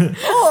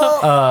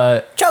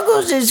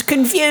 Chuggles is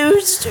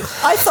confused.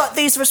 I thought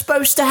these were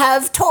supposed to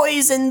have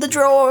toys in the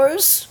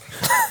drawers.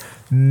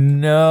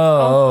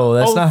 No,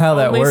 that's not how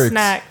that Only works.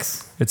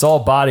 Snacks. It's all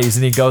bodies,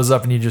 and he goes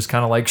up and he just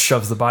kind of like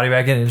shoves the body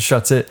back in and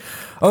shuts it.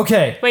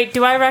 Okay. Wait,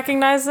 do I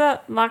recognize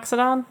that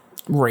Loxodon?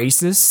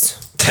 Racist.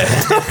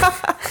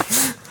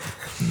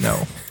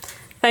 No.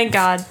 Thank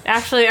God.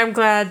 Actually, I'm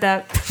glad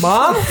that.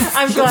 Mom?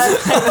 I'm glad.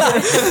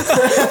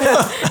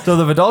 So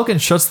the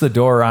Vidalcan shuts the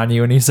door on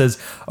you, and he says,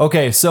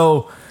 "Okay,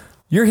 so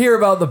you're here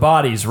about the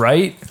bodies,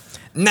 right?"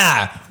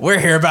 Nah, we're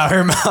here about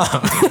her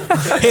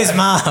mom. His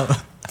mom.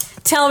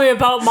 Tell me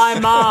about my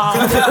mom.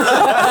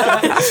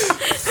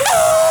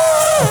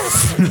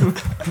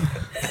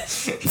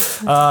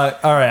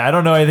 All right, I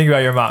don't know anything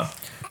about your mom.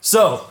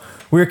 So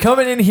we're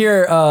coming in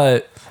here,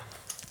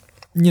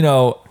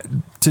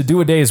 to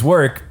do a day's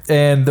work,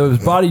 and those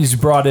bodies you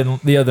brought in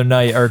the other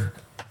night are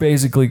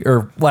basically,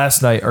 or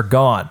last night, are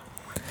gone.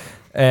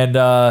 And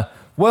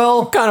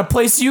What kind of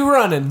place you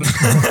running?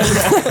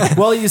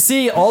 well, you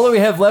see, all that we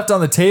have left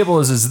on the table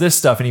is this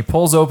stuff, and he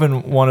pulls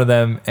open one of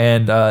them,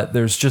 and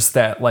there's just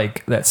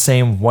that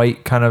same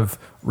white kind of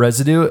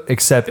residue,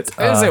 except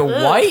Is it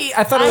white?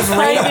 I thought it was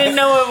I didn't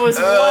know it was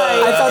white.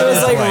 I thought it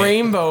was like white.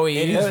 rainbowy.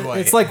 It is white.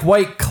 it's like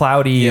white,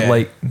 cloudy, Yeah.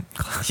 like.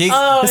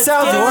 Oh, It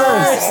sounds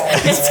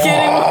worse. It's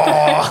getting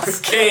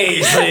worse.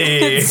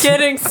 Casey. It's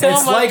getting so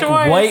It's much like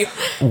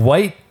worse.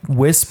 white,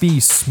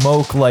 wispy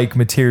smoke like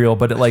material,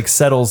 but it like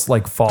settles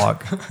like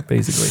fog,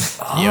 basically.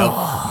 Yep.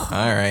 All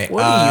right.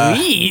 What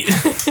do you eat?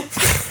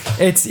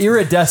 It's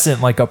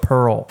iridescent like a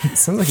pearl.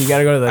 Sounds like you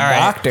gotta go to the All right.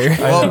 doctor.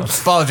 Well,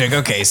 Baldric,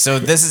 okay, so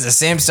this is the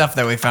same stuff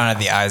that we found at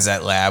the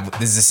Izet lab.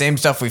 This is the same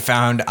stuff we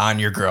found on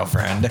your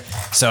girlfriend.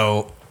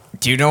 So,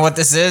 do you know what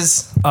this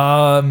is?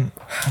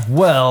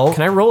 Well,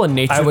 Can I roll a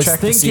nature I was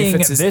check to see if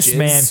thinking it's his this jizz?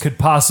 man could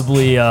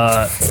possibly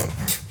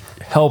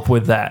help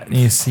with that. And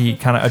he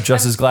kind of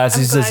adjusts his glasses.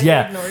 He says,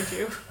 Glad I "Yeah, ignored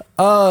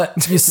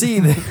you. you see,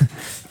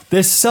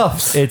 this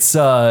stuff. It's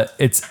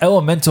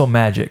elemental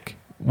magic,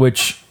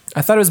 which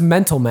I thought it was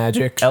mental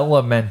magic.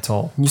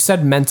 elemental. You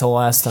said mental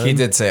last time. He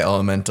did say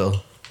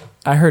elemental.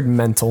 I heard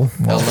mental.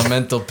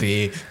 Elemental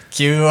P.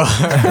 Q R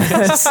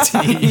S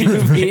T U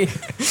V.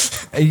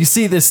 You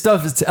see, this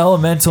stuff. It's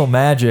elemental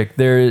magic.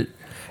 It's,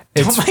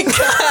 Oh my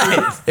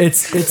god!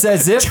 It's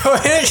as if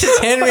Joanna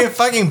just handed me a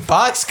fucking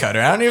box cutter.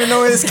 I don't even know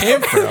where this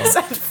came from.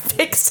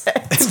 Fix it.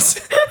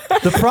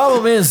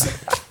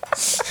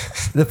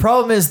 the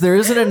problem is there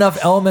isn't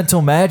enough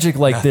elemental magic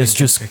like this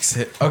just Fix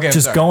it. Okay, I'm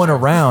just sorry. going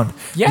around.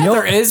 Yeah, The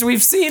there only- is.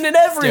 We've seen it Dude,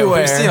 everywhere.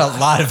 we've seen a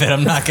lot of it.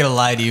 I'm not gonna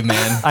lie to you,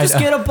 man. Just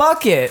get a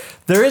bucket.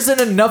 There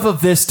isn't enough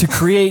of this to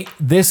create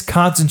this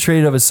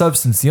concentrate of a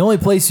substance. The only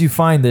place you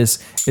find this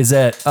is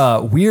at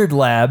Weird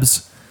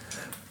Labs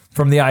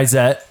from the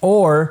Izet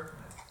or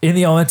in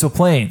the elemental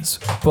planes.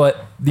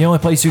 But the only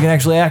place you can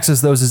actually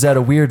access those is at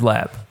a Weird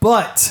Lab.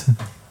 But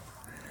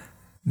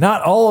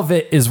not all of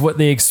it is what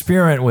they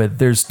experiment with.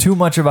 There's too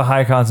much of a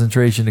high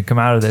concentration to come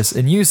out of this.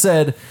 And you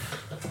said,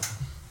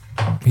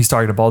 he's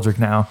talking to Baldric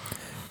now,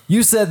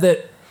 you said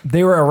that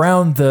they were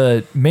around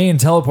the main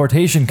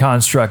teleportation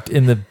construct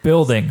in the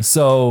building.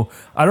 So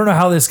I don't know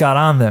how this got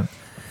on them.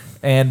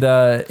 And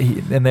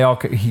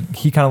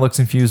he kind of looks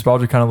confused.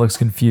 Baldric kind of looks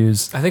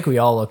confused. I think we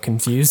all look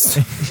confused.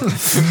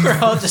 We're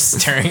all just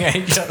staring at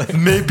each other.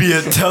 Maybe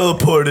it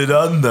teleported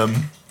on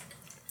them.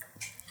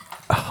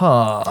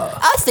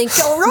 I think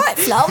you're right,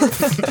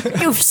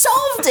 Flum. You've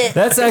solved it.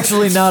 That's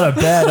actually not a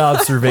bad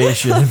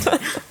observation.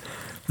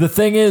 The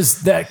thing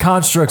is that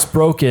construct's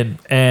broken,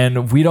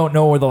 and we don't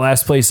know where the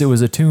last place it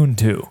was attuned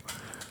to.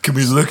 Can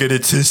we look at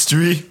its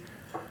history?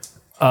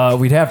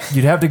 You'd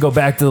have to go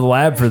back to the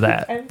lab for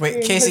that.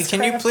 Wait, Casey,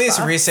 can you please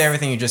re-say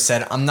everything you just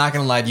said? I'm not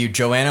gonna lie to you.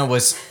 Joanna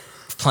was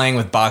playing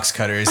with box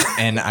cutters,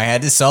 and I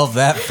had to solve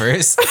that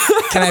first.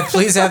 Can I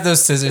please have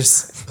those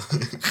scissors?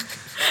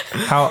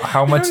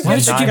 How much? Why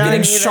did you keep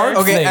getting sharp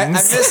Okay,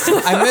 things?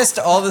 I missed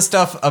all the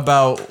stuff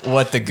about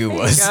what the goo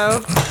was.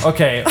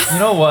 Okay, you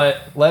know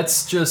what?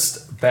 Let's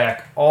just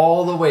back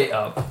all the way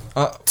up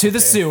To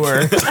the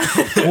sewer.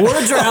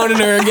 We're drowning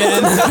her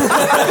again.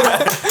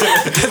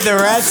 The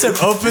rats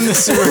have opened the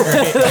sewer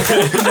grate.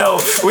 No,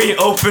 we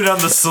open on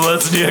the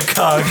Selesnya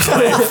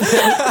conclave.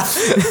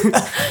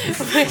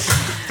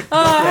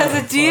 Has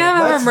a DM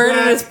ever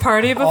murdered his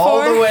party before?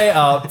 all the way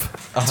up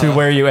to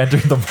where you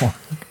entered the morgue.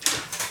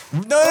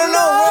 No, we're in the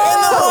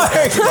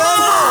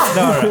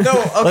morgue. No.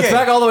 Okay. Let's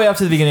back all the way up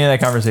to the beginning of that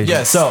conversation.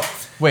 Yes. So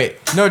wait,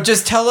 no,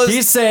 just tell us.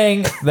 he's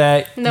saying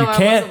that No, you I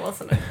can't.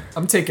 wasn't listening.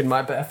 I'm taking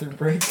my bathroom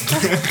break.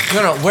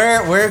 No.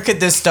 Where could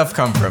this stuff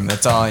come from?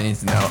 That's all I need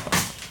to know.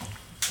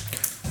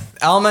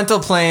 Elemental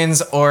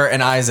planes or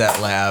an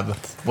Izat lab.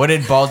 What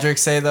did Baldric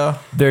say though?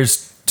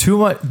 There's too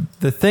much.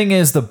 The thing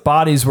is, the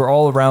bodies were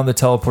all around the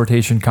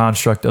teleportation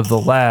construct of the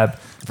lab,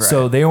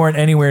 so Right. they weren't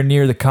anywhere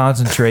near the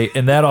concentrate,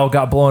 and that all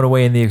got blown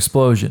away in the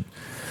explosion.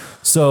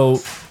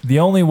 So the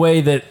only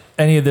way that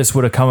any of this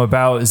would have come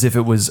about is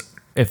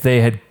if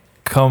they had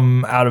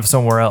come out of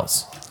somewhere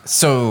else,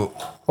 So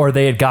or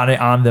they had gotten it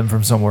on them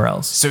from somewhere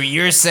else. So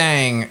you're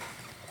saying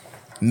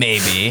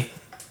maybe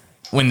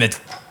when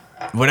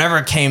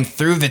whatever came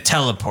through the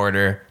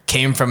teleporter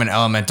came from an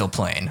elemental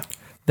plane.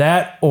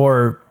 That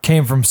or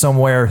came from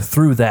somewhere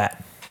through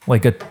that,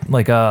 like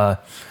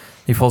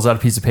he pulls out a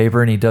piece of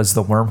paper and he does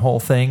the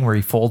wormhole thing where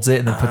he folds it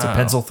and then puts a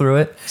pencil through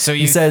it. So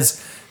he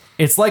says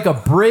it's like a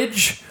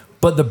bridge,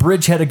 but the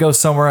bridge had to go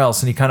somewhere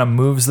else, and he kind of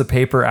moves the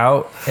paper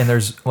out and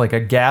there's like a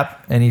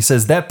gap, and he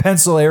says that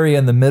pencil area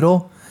in the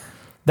middle,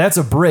 that's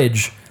a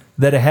bridge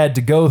that it had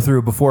to go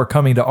through before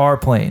coming to our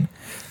plane.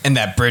 And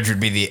that bridge would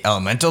be the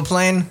elemental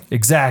plane?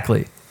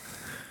 Exactly.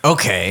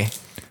 Okay.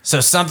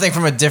 So something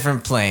from a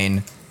different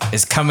plane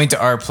is coming to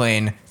our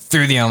plane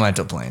through the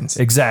elemental planes.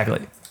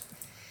 Exactly.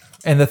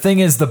 And the thing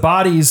is, the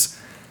bodies,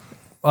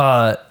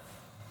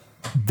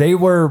 they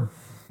were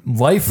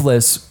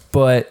lifeless,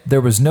 but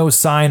there was no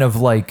sign of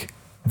like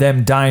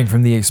them dying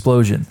from the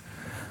explosion.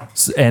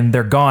 And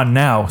they're gone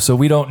now, so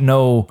we don't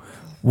know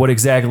what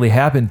exactly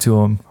happened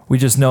to them. We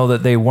just know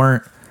that they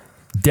weren't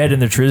dead in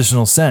the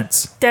traditional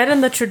sense. Dead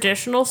in the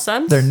traditional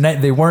sense?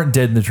 They weren't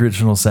dead in the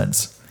traditional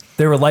sense.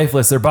 They were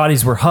lifeless. Their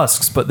bodies were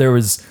husks, but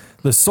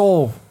the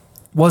soul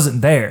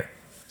wasn't there.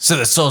 So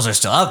the souls are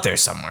still out there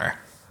somewhere.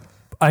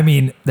 I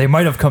mean, they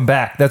might have come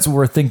back. That's what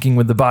we're thinking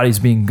with the bodies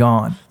being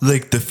gone.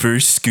 Like the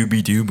first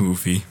Scooby-Doo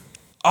movie.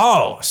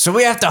 Oh, so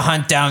we have to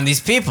hunt down these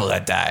people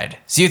that died.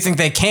 So you think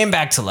they came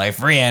back to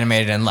life,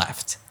 reanimated, and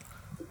left?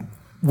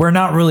 We're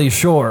not really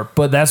sure,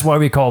 but that's why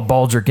we called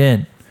Baldric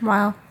in.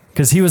 Wow.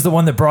 Because he was the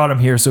one that brought him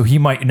here, so he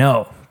might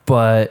know.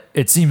 But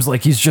it seems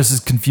like he's just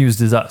as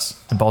confused as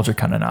us. And Baldric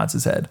kind of nods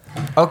his head.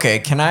 Okay,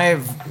 can I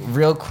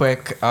real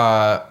quick,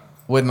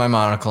 with my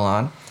monocle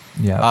on,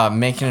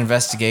 make an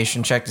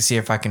investigation check to see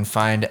if I can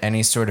find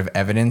any sort of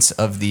evidence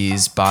of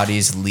these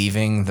bodies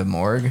leaving the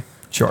morgue?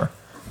 Sure.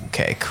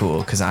 Okay,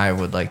 cool, because I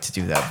would like to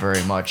do that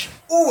very much.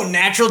 Ooh,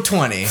 natural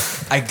 20.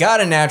 I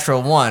got a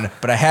natural 1,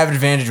 but I have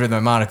advantage with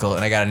my monocle,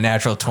 and I got a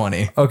natural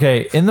 20.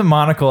 Okay, in the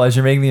monocle, as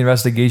you're making the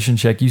investigation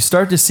check, you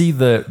start to see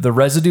the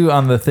residue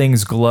on the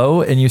things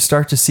glow, and you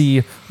start to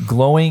see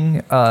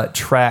glowing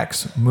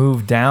tracks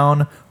move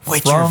down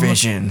Witcher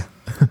vision.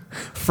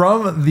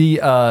 from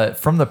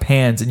the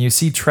pans, and you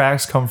see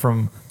tracks come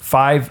from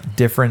 5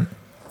 different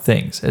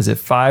things, as if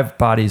 5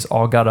 bodies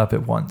all got up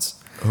at once.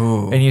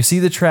 Ooh. And you see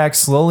the tracks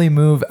slowly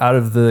move out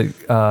of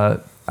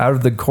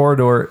the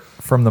corridor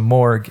from the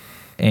morgue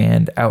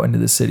and out into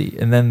the city,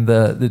 and then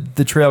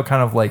the trail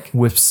kind of like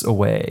whiffs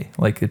away,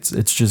 like it's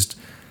just.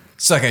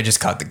 It's like I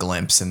just caught the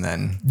glimpse, and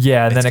then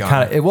and then it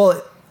kind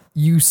of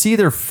you see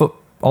their foot,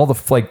 all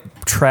the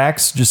like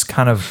tracks just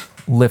kind of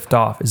lift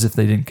off as if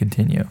they didn't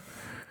continue.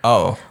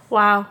 Oh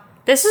wow,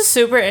 this is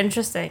super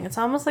interesting. It's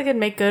almost like it'd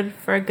make good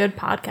for a good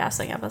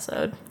podcasting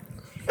episode.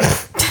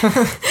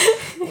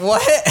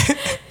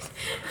 What?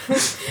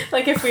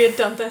 Like if we had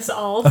done this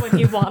all when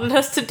he wanted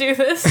us to do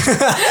this.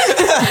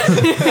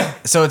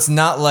 So it's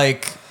not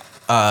like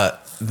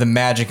the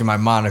magic in my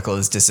monocle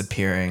is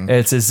disappearing.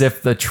 It's as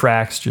if the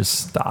tracks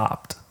just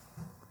stopped.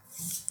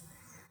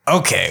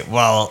 Okay,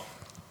 well,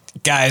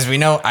 guys,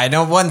 I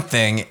know one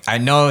thing. I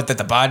know that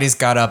the bodies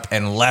got up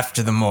and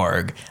left the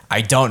morgue.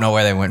 I don't know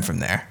where they went from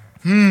there.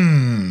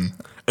 An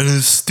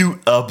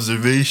astute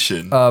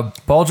observation.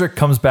 Baldric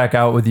comes back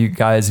out with you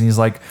guys, and he's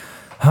like,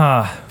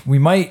 we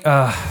might,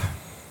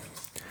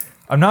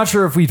 I'm not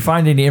sure if we'd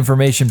find any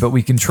information, but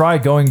we can try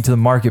going to the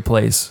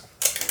marketplace.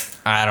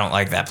 I don't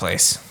like that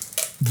place.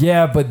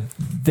 Yeah, but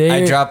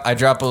I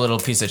drop a little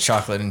piece of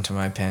chocolate into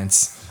my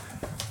pants.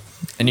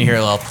 And you hear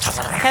a little.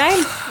 Can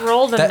I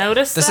roll to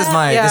notice This that? is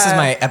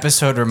my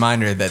episode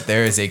reminder that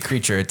there is a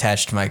creature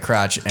attached to my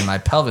crotch, and my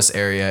pelvis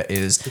area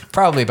is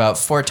probably about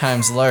 4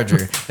 times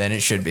larger than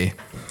it should be.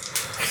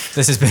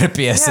 This has been a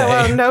PSA. Yeah,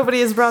 well, nobody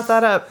has brought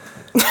that up.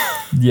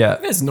 Yeah.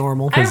 It's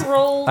normal. I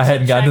rolled. I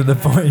hadn't gotten to the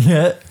point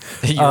yet.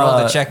 You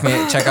rolled to check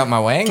out my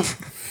wang?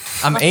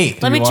 I'm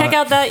 8. Let me check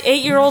out that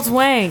 8-year-old's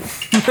wang.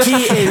 He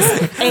is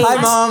 8.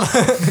 Hi, Mom.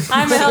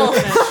 I'm an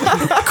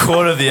elephant.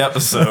 Quote of the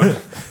episode.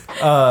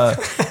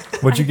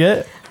 What'd you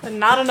get?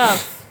 Not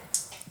enough.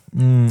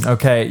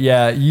 Okay,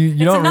 yeah, you It's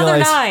don't another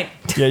realize. 9.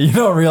 Yeah, you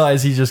don't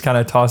realize he just kind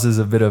of tosses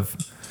a bit of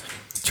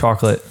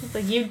chocolate. It's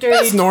like, you dirty,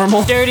 That's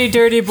normal.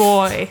 dirty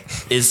boy.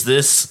 Is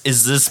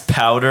this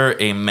powder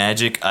a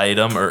magic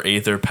item or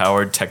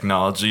aether-powered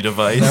technology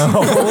device?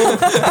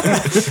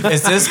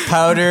 Is this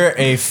powder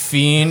a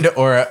fiend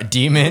or a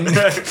demon?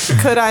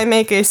 Could I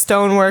make a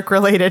stonework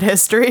related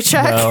history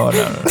check? No.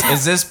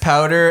 Is this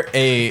powder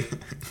a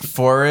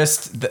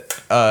forest?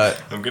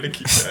 I'm gonna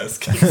keep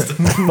asking.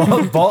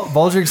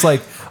 Baldric's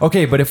like,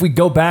 okay, but if we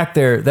go back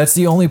there, that's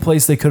the only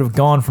place they could have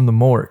gone from the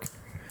morgue.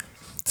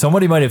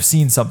 Somebody might have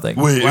seen something.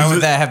 Wait, Why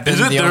would that have been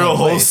Isn't the there only a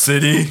whole place?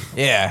 city?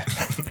 Yeah.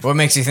 What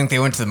makes you think they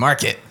went to the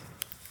market?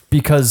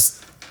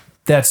 Because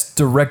that's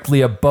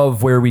directly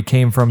above where we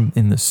came from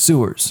in the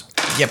sewers,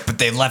 Yeah, but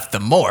they left the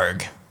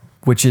morgue.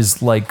 which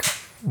is like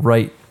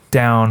right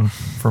down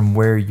from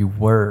where you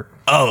were.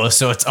 Oh,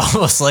 so it's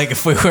almost like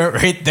if we weren't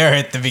right there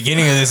at the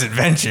beginning of this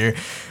adventure,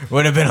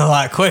 would have been a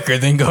lot quicker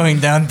than going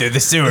down through the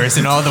sewers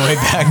and all the way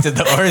back to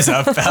the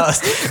Orzhov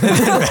Palace and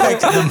then back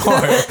to the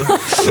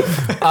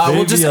morgue.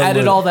 We'll just Maybe a edit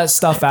little. all that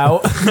stuff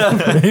out.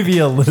 Maybe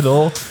a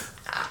little.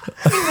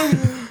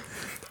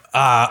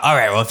 All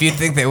right, well, if you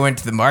think they went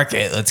to the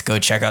market, let's go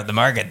check out the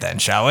market then,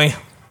 shall we?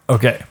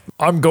 Okay.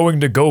 I'm going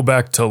to go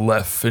back to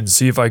Lef and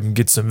see if I can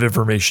get some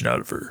information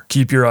out of her.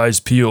 Keep your eyes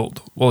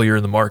peeled while you're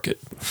in the market.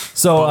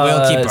 So But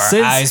we'll keep our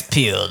since, eyes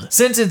peeled.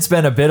 Since it's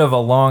been a bit of a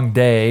long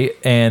day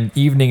and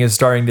evening is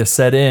starting to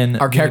set in,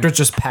 Our characters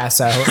just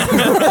pass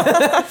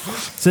out.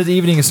 since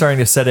evening is starting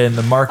to set in,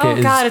 the market Oh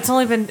is God,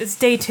 it's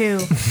day 2.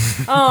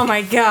 Oh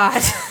my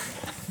God.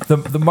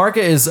 the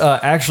market is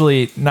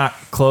actually not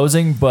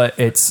closing, but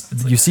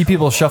you see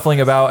people shuffling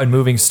about and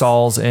moving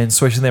stalls and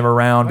switching them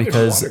around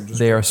because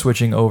they are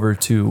switching over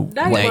to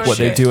Night what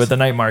they market. do at the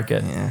night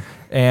market. Yeah.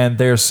 And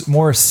there's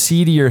more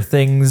seedier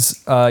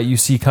things you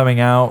see coming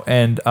out,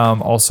 and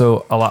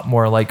also a lot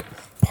more like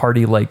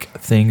party-like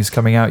things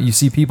coming out. You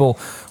see people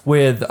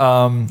with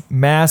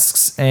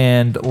masks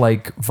and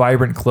like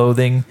vibrant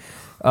clothing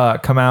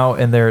come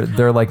out, and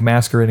they're like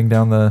masquerading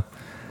down the.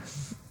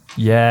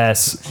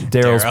 Yes,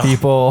 Daryl's Daryl.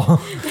 people.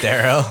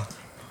 Daryl.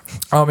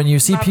 And you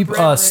see My people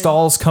brethren.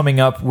 stalls coming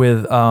up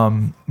with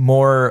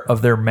more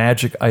of their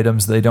magic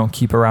items they don't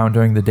keep around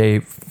during the day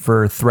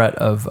for threat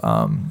of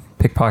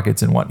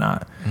pickpockets and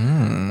whatnot.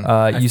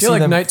 I You feel see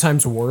like them.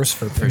 nighttime's worse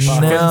for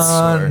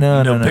pickpockets.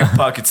 No.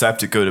 Pickpockets have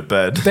to go to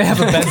bed. They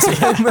have a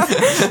bedtime.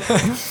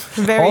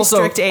 Very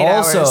strict 8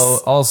 hours.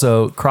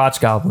 Also,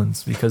 crotch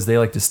goblins because they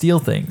like to steal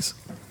things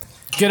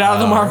Get out of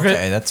the market.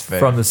 Okay, that's fair.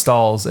 from the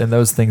stalls, and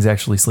those things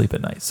actually sleep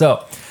at night.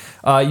 So.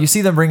 You see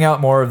them bring out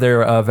more of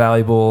their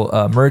valuable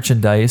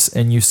merchandise,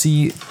 and you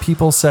see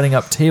people setting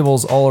up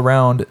tables all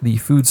around the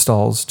food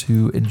stalls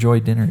to enjoy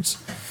dinners.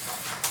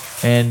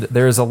 And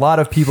there's a lot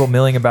of people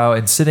milling about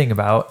and sitting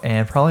about,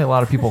 and probably a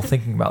lot of people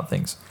thinking about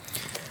things.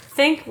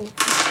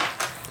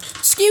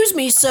 Excuse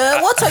me,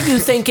 sir. What are you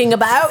thinking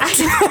about?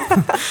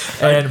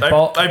 And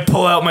I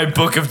pull out my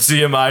book of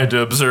TMI to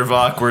observe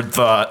awkward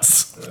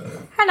thoughts.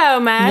 Hello,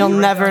 man. You'll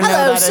never know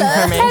Hello, that sir.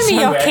 Tell information.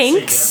 me your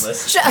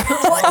kinks.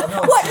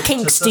 What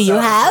kinks do you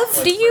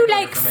have? Do you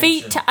like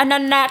feet an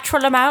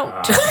unnatural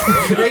amount?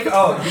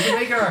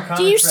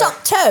 Do you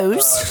suck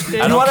toes? do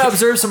you want to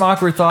observe some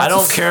awkward thoughts? I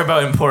don't care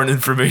about important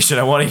information.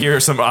 I want to hear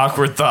some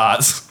awkward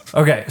thoughts.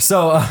 Okay,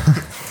 so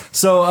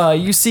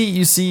you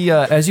see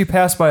as you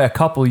pass by a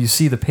couple, you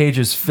see the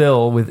pages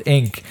fill with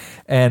ink,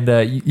 and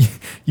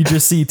you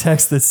just see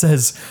text that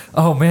says,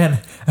 "Oh man,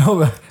 I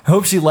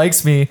hope she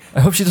likes me. I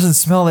hope she doesn't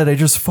smell that I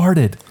just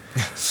farted."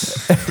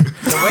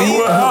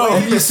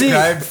 You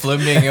described Flim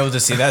being able to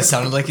see that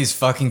sounded like he's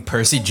fucking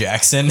Percy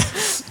Jackson,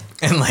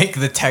 and like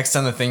the text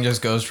on the thing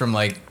just goes from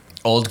like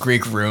old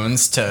Greek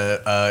runes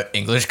to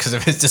English because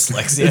of his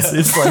dyslexia.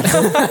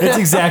 It's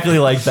exactly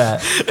like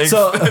that.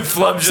 So,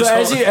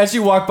 as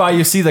you walk by,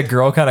 you see the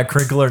girl kind of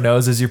crinkle her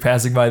nose as you're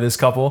passing by this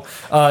couple.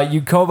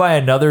 You go by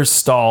another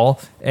stall,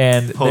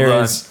 and Hold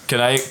on. Can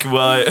I?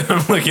 Well,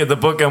 I'm looking at the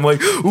book. I'm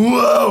like,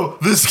 whoa,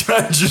 this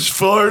guy just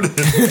farted.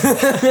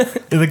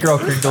 the girl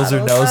crinkles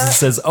her nose and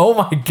says, "Oh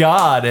my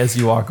god!" As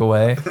you walk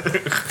away,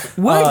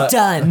 We're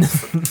done.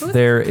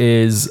 there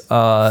is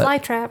Fly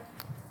trap.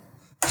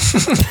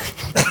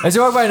 as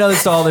you walk by another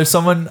stall, there's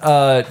someone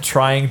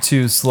trying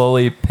to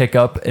slowly pick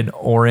up an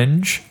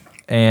orange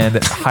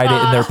and hide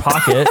it in their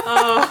pocket.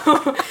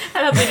 Oh,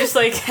 I thought they just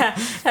like had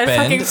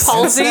fucking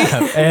palsy.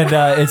 And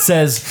it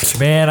says,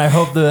 "Man, I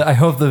hope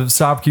the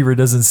shopkeeper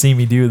doesn't see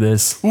me do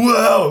this."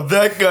 Wow,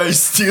 that guy's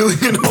stealing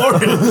an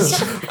orange.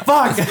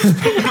 Fuck!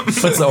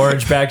 Puts the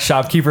orange back.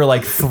 Shopkeeper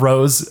like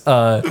throws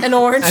An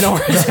orange.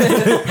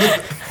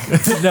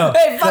 no.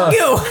 Hey, fuck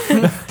you!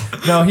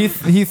 No,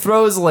 he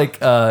throws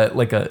like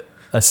a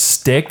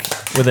stick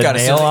with a Gotta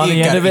nail still on eat,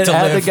 the end of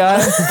gotta it eat to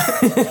at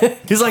the guy.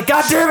 He's like,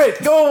 "God damn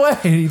it, go away!"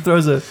 And he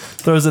throws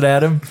it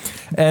at him.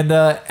 And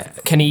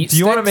Can he eat do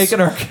you want to make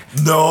sticks?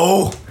 an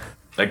No.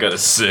 I got a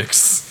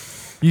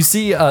 6. You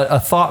see a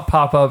thought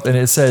pop up, and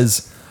it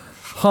says,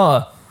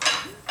 "Huh?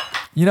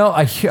 You know,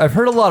 I've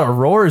heard a lot of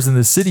roars in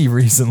the city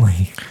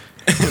recently.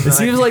 It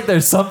seems like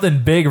there's something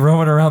big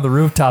roaming around the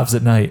rooftops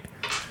at night."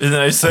 And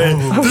then I say,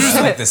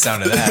 I like the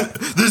sound of that.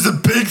 there's a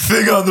big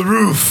thing on the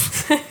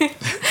roof.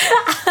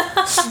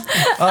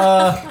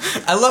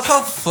 I love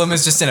how Flim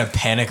is just in a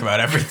panic about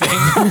everything.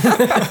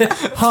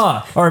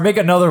 Huh? All right, make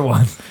another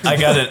one. I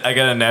got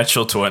a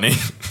natural 20.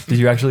 Did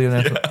you actually get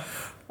an actual?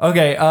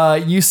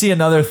 Okay, you see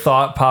another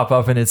thought pop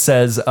up, and it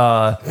says,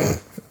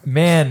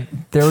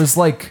 "Man, there was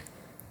like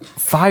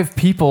 5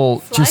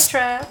 people Fly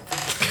trap.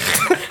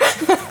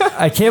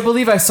 I can't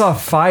believe I saw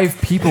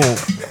 5 people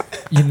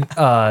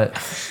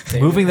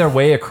moving their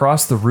way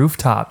across the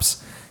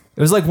rooftops.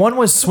 It was like one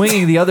was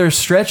swinging, the other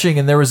stretching,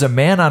 and there was a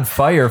man on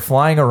fire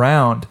flying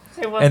around.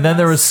 And then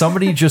there was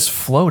somebody just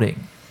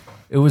floating.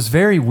 It was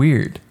very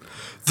weird.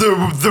 There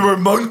were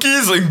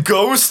monkeys and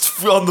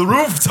ghosts on the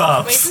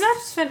rooftops. Wait, isn't that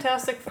just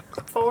Fantastic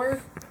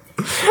Four?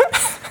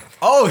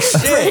 Oh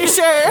shit! Pretty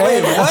sure.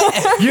 Wait,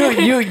 what?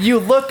 You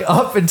look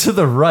up and to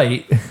the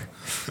right,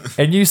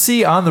 and you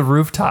see on the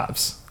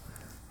rooftops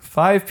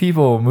 5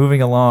 people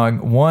moving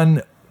along,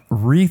 one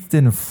wreathed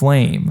in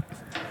flame,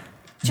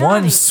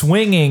 one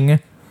swinging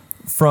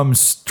from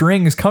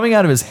strings coming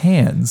out of his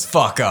hands.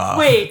 Fuck off.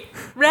 Wait,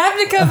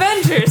 Ravnica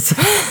Avengers.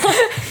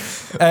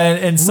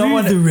 And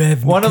someone,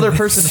 one other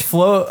person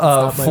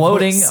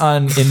floating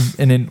on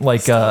in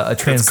like a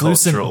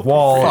translucent cultural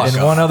wall, and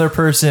appropriation. one other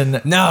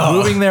person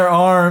moving their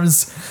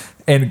arms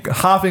and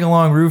hopping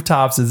along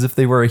rooftops as if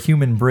they were a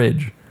human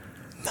bridge.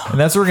 And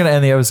that's where we're gonna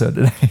end the episode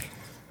today.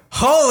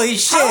 Holy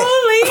shit!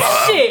 Holy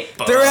shit!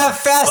 They're at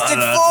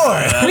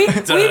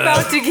Fastic 4. We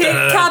about to get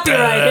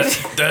copyrighted.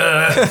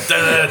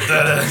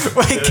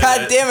 Wait,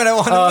 god damn it! I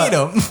want to meet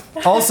them.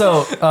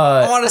 Also,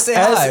 I want to say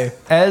hi.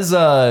 As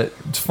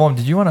Flum,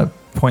 did you want to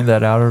point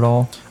that out at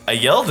all? I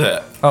yelled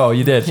it. Oh,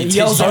 you did. He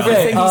yells okay,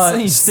 everything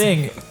he sees.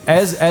 Sting.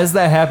 As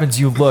that happens,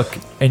 you look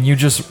and you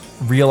just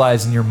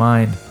realize in your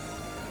mind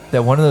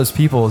that one of those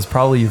people is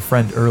probably your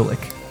friend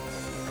Erlich.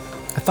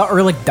 I thought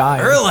Erlich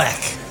died.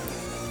 Erlich.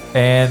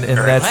 And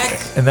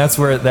that's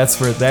where the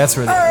episode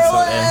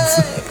ends.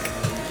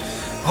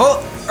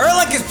 Oh,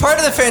 Erlich is part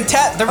of the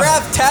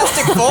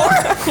Raptastic 4.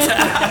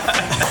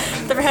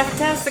 The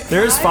Raptastic.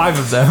 There's 5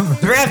 of them.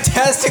 The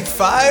Raptastic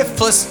 5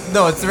 plus it's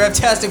the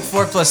Raptastic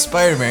 4 plus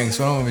Spider-Man. Because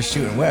one of them is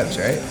shooting webs,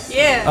 right?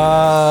 Yeah.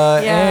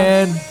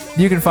 And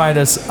you can find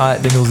us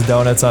at Dingles and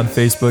Donuts on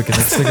Facebook and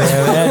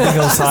Instagram, at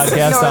Dingles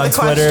Podcast on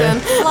Twitter.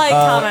 Like,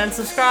 comment,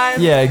 subscribe.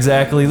 Yeah,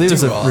 exactly. Leave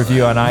us a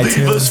review on iTunes.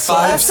 Leave us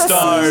 5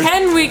 stars.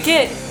 Can we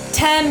get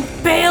 10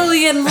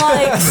 billion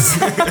likes?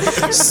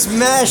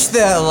 Smash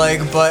that like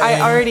button. I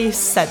already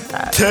said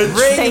that. Ring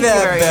Thank you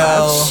that very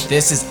bell. much.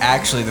 This is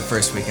actually the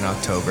first week in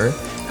October.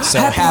 So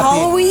Happy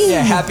Halloween.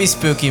 Yeah, happy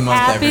spooky month,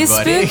 Happy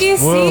everybody. spooky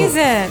Whoa.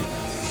 season.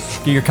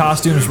 Get your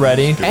costumes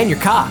ready. And your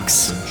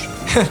cocks.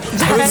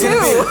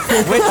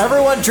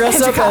 Everyone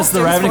dress up as the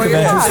Ravnica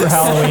Avengers for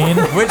Halloween.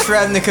 Which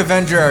Ravnica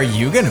Avenger are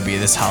you going to be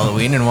this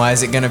Halloween, and why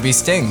is it going to be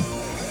Sting?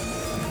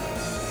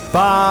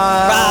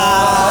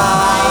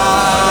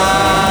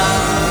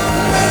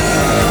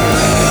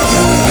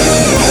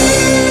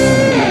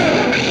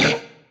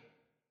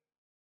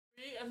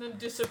 And then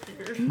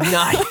disappeared.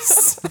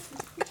 Nice.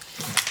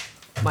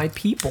 My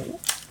people.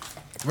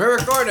 We're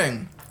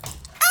recording.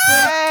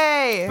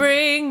 Hey!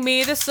 Bring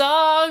me the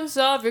songs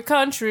of your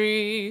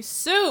country.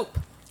 Soup.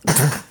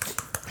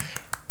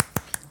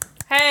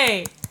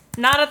 Hey,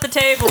 not at the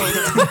table.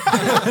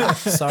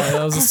 Sorry,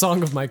 that was a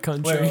song of my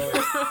country.